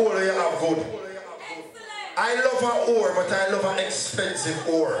knows you all you have good. I love her ore, but I love her expensive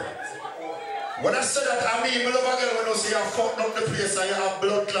ore. When I say that, I mean, I love a girl when you see you fucked up the place and you have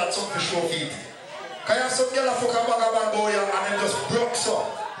blood clots up for show feet. Because you have some girl that fuck a bag of bad boy and then just broke some.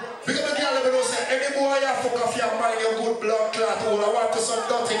 Because the girl when you say, any boy you fuck off your mind, your good blood clot, all I want to some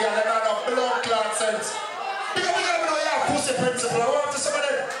dirty girl and not a blood clot sense. Because the girl when you have pussy principle, I want to some of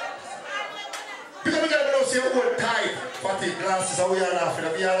them. Because the girl when you see you hold tight, fatty glasses, how we are laughing,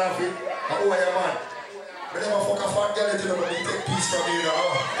 and we are laughing, and who are your man? But never fuck a fat girl into them and you take peace from me, you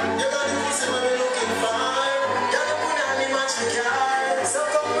know. You got the pussy when you're looking fine. You don't put on the match the car. So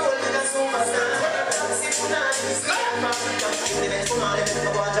come roll with a superstar. Si put on the sky, man. If the next one, the next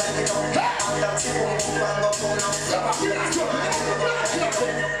one, I'm going to go. I'm that chip on the phone, I'm going to go. I'm that chip on the phone,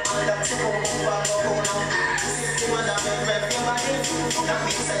 I'm going to go. You want to make me body. That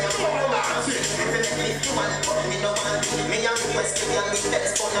means I am going to go. If you want to me no man. Me and you must give me a big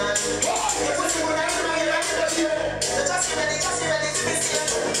best fun. You put you on the phone. Just ready to be seen.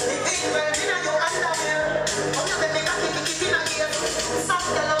 The big bird in your underwear. Come here, baby, got me kick in a gear. Some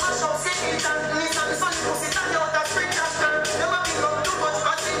tell them I shall say it and miss and sun pussy and out that spring after. Them a pick up too much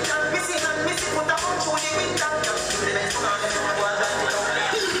for ginger. Missing and missing put a punch through the window. The best man, I go and drive it up.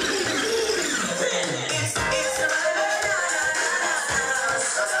 It's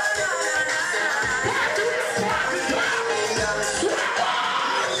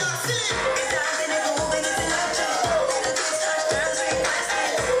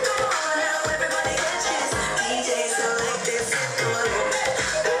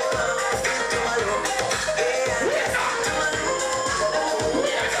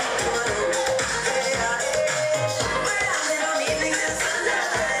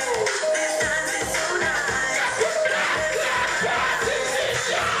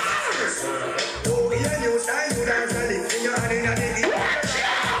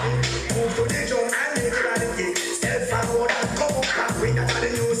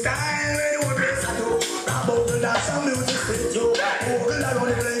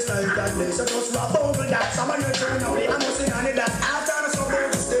So just a bubble that. Some of you turn away. I'm not saying any that. After the song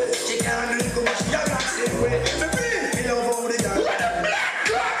to stay. She can't do it, but she a got same way. Me feel, me love how the girl. What a black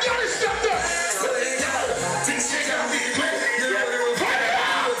club, you understand that? Think she can be great. You know the roof.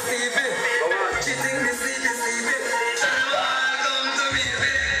 She think this is the sleepy. Come to me,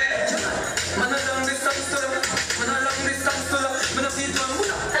 baby. Man, a long distance to love. Man, a long distance to love. Man, a feet one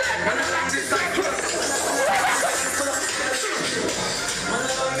wood. Man, a long distance to love. Man,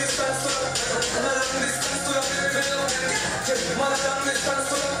 a long distance to love. Man, a long distance to love. Man, a long distance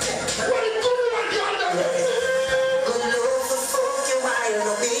to love. What is going on, y'all? Come over, fuck you while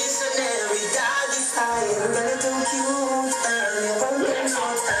no missionary. Dog is high. I'm gonna do cute. Early, one comes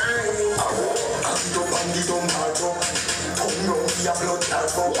out early. Bandi don't hard up. Come round for your blood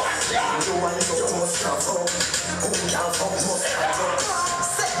clot up. You want it up, you must strap up. Come down, fuck, must strap up.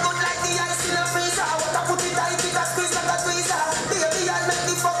 Set good like the ice in a freezer. What I put it tight, it a squeeze like a tweezer. Baby, I'll make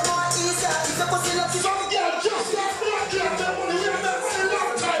the fuck more easier. If you put it up, you Some girl just left black girl. They want to hear that for a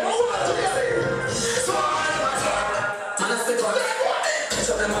long time. I want to hear it. So I'm a man, I say what?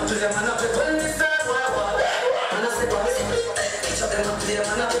 Show them up to them, man, I play when we start, what? Man, I say what? Show them up to them,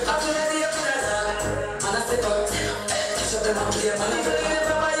 man, I play up to the day of the night. Man, I say what? Show them up to them, man, I play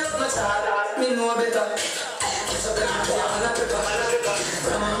never buy up no child. Me know better. Show them up to them, man, I play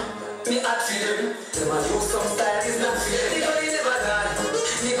me hot feeling. Them a use some style, is not feeling. They don't never die.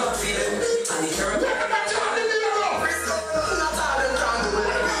 Me got feeling. And it hurt. Not all them can do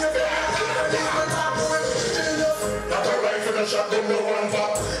it. not a rifle, a shot, them no one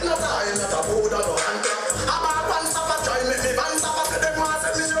pop. Not I, not a board, or no handcraft. A bad one stop a try, make me van stop a say them want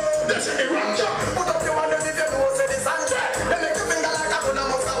set me show. That's in the wrong job. Put up your hand if you know say this and try. They make you finger like a gun and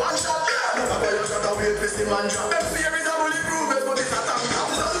must a one shot. Never buy your shot away, twist the man trap. Them fear is a bulletproof vest, but it's a tank trap.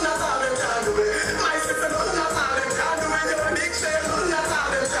 Nothing at all them can do it. My sister, nothing at all them can do it. You're a big shame, nothing at all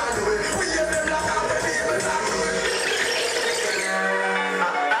them can do it. We hear them like how the people can do it.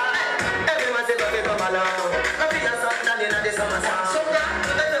 Everyone say baby come along. No be a song that in the summer song. So that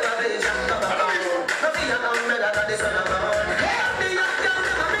let the vibration come along. No be a umbrella that the sun above. Be a young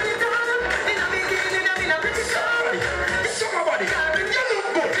never many times. In a bikini, in a pretty story. Somebody, you look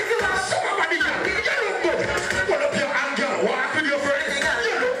good. Somebody, you look good. Pull up your hand, girl. Walk with your friend.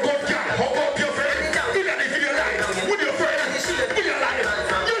 You look good, girl. Hug up your friend. Do that if you like. With your friend. With your life.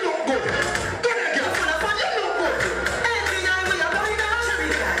 You look good. Go there, girl. You look good. Every night we are going down.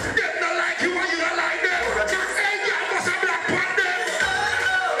 Them not like you and you not like them. Hey, girl, must have black pan them.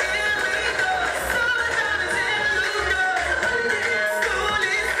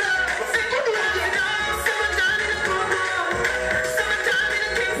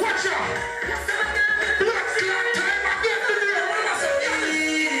 Watch out. Black flag time again to the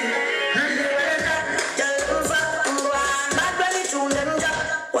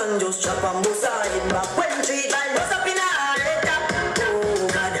one just chop and bust all in back. When three times bust up in a head top. Oh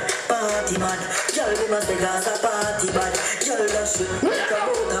God, party man. Y'all be must be gas a party man. Y'all dash it like a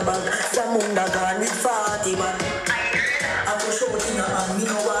butter bag. Zamunda gone with 40 man. I go show it in a man. Me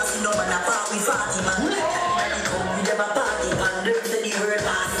no want see no man a part with 40 man. When it come with them a party man. Them say the word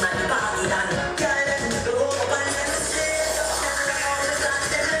party man, the party man. Y'all let me go up and let me straight up.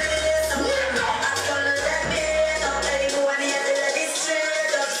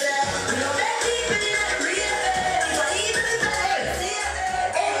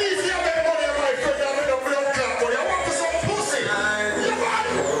 all these young men money, my friend, I'm in a blood clot, boy. I want for some pussy. You want?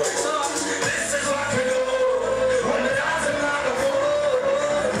 So, this is what we do when the dancing on the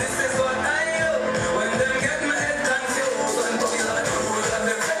floor. This is what I do when them get my head confused. And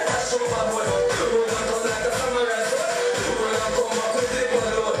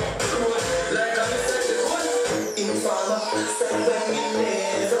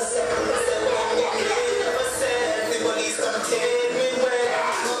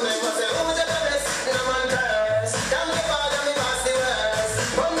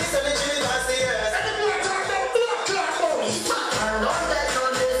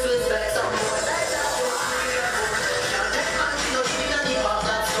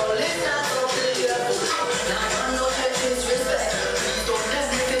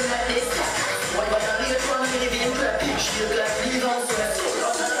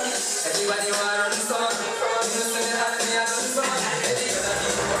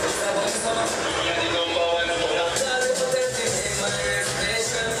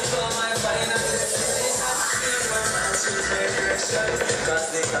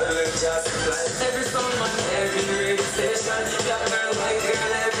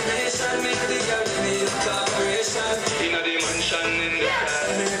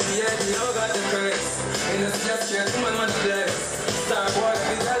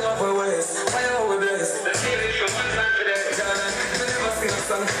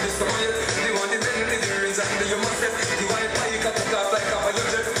some of you. The one is in the rings and the human step. The white pie, you got to cast like a fire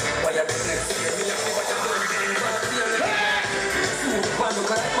jet. Why you been next to me? Me have to watch your gun. Smooth, man, look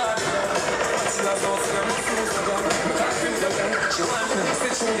like bad. She loves us and I'm a smooth gun. Can't feel the gun. She wants me to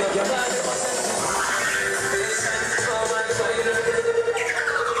stitch me up. Your body was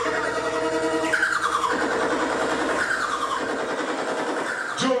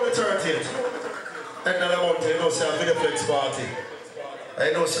June the 30th, end of the month, you know, say a Viniplex party.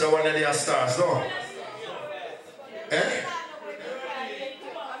 I know, see the one of their stars, no? Eh?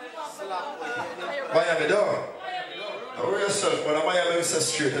 Miami, no? Know yourself, but Miami is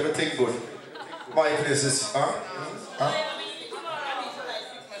straight, everything good. My place is, huh?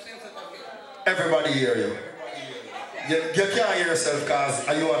 Everybody hear you. You can't hear yourself because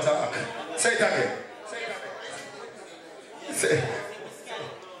you attack. Say it again. Say,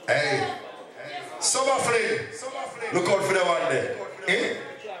 hey, summer fling. Look out for the one there. Eh?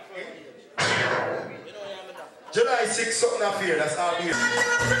 July 6th, something up here. That's all here.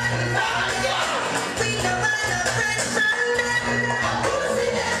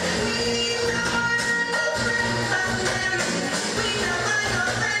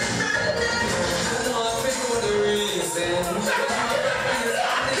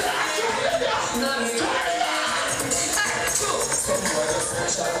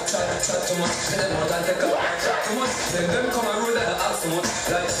 Chat too much, then more than take a chat too much. Then them come and rule that I ask too much.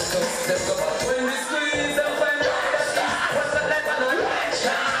 Like, let's go back.